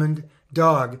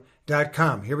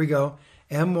mydiamonddog.com. Here we go.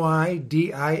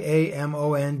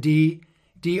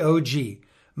 MYDIAMONDDOG.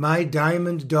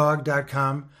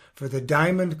 mydiamonddog.com for the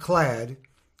Diamond Clad,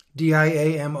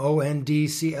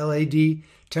 DIAMONDCLAD,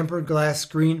 tempered glass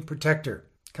screen protector.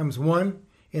 Comes one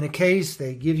in a case.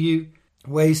 They give you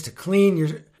ways to clean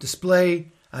your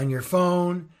display on your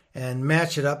phone and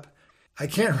match it up. I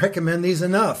can't recommend these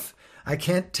enough. I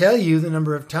can't tell you the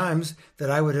number of times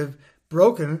that I would have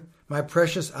broken my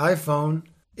precious iPhone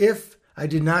if I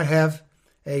did not have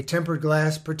a tempered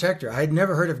glass protector. I had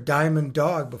never heard of Diamond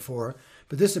Dog before,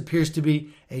 but this appears to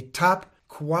be a top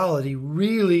quality,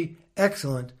 really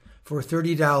excellent for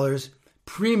 $30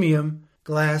 premium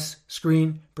glass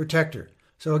screen protector.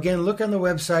 So again, look on the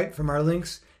website from our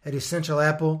links at Essential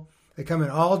Apple. They come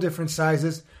in all different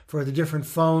sizes for the different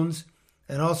phones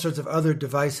and all sorts of other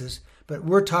devices. But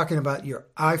we're talking about your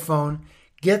iPhone.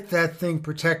 Get that thing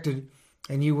protected,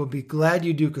 and you will be glad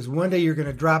you do, because one day you're going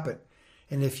to drop it.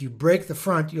 And if you break the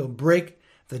front, you'll break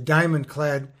the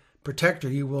diamond-clad protector.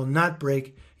 You will not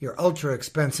break your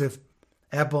ultra-expensive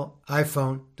Apple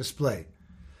iPhone display.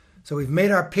 So we've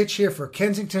made our pitch here for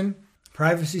Kensington,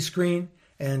 privacy screen,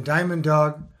 and Diamond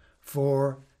Dog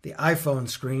for the iPhone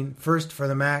screen. First for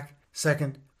the Mac,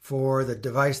 second for the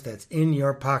device that's in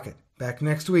your pocket. Back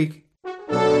next week.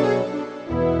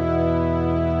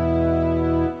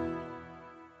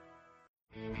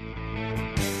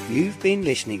 You've been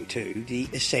listening to the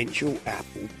Essential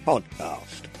Apple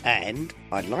podcast, and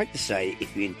I'd like to say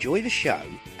if you enjoy the show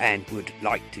and would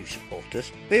like to support us,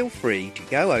 feel free to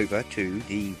go over to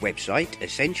the website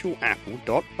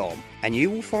essentialapple.com and you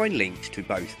will find links to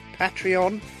both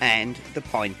Patreon and the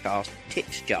Pinecast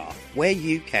Tips Jar, where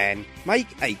you can make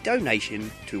a donation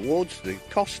towards the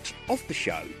costs of the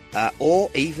show,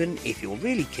 or even if you're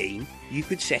really keen, you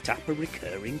could set up a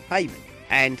recurring payment.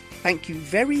 And thank you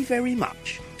very, very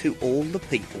much to all the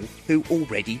people who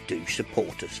already do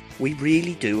support us. We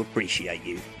really do appreciate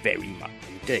you very much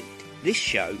indeed. This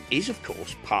show is, of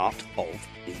course, part of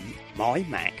the My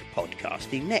Mac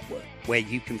Podcasting Network, where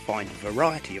you can find a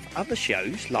variety of other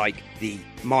shows like the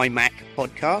My Mac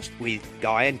Podcast with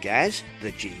Guy and Gaz,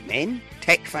 the G-Men,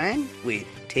 Tech Fan with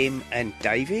Tim and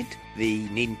David, the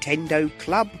Nintendo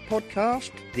Club Podcast,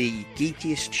 the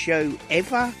Geekiest Show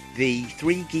Ever, the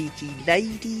Three Geeky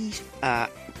Ladies,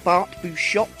 Bart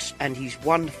Bouchotte and his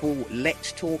wonderful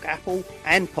Let's Talk Apple,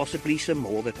 and possibly some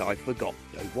more that I forgot.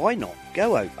 So why not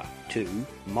go over to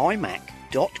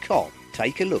mymac.com,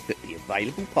 take a look at the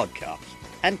available podcasts,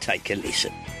 and take a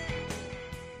listen.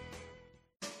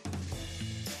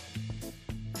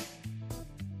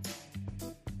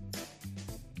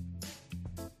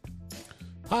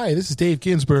 Hi, this is Dave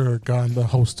Ginsburg. I'm the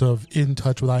host of In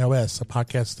Touch with iOS, a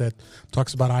podcast that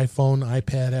talks about iPhone,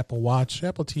 iPad, Apple Watch,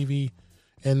 Apple TV,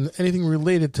 and anything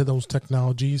related to those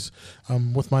technologies.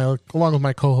 Along with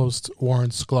my co-host Warren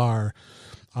Sklar,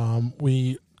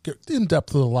 we get in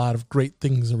depth with a lot of great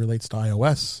things that relates to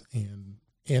iOS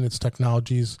and its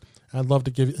technologies. I'd love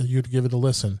to give it a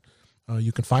listen.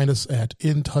 You can find us at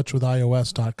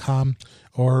intouchwithios.com,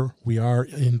 or we are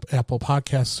in Apple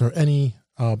Podcasts or any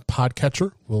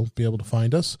podcatcher will be able to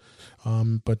find us.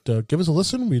 But give us a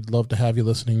listen. We'd love to have you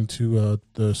listening to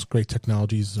those great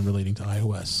technologies relating to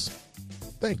iOS.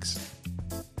 Thanks.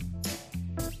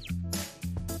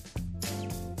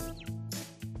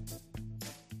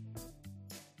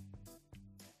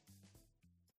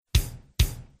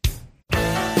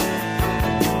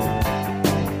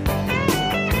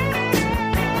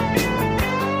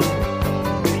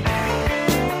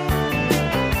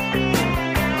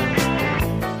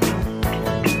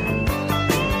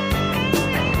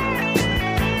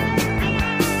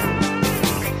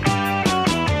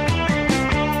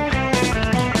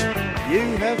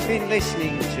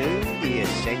 Listening to the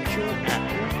Essential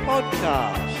Apple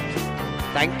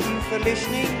Podcast. Thank you for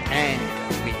listening, and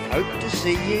we hope to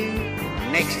see you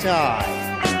next time.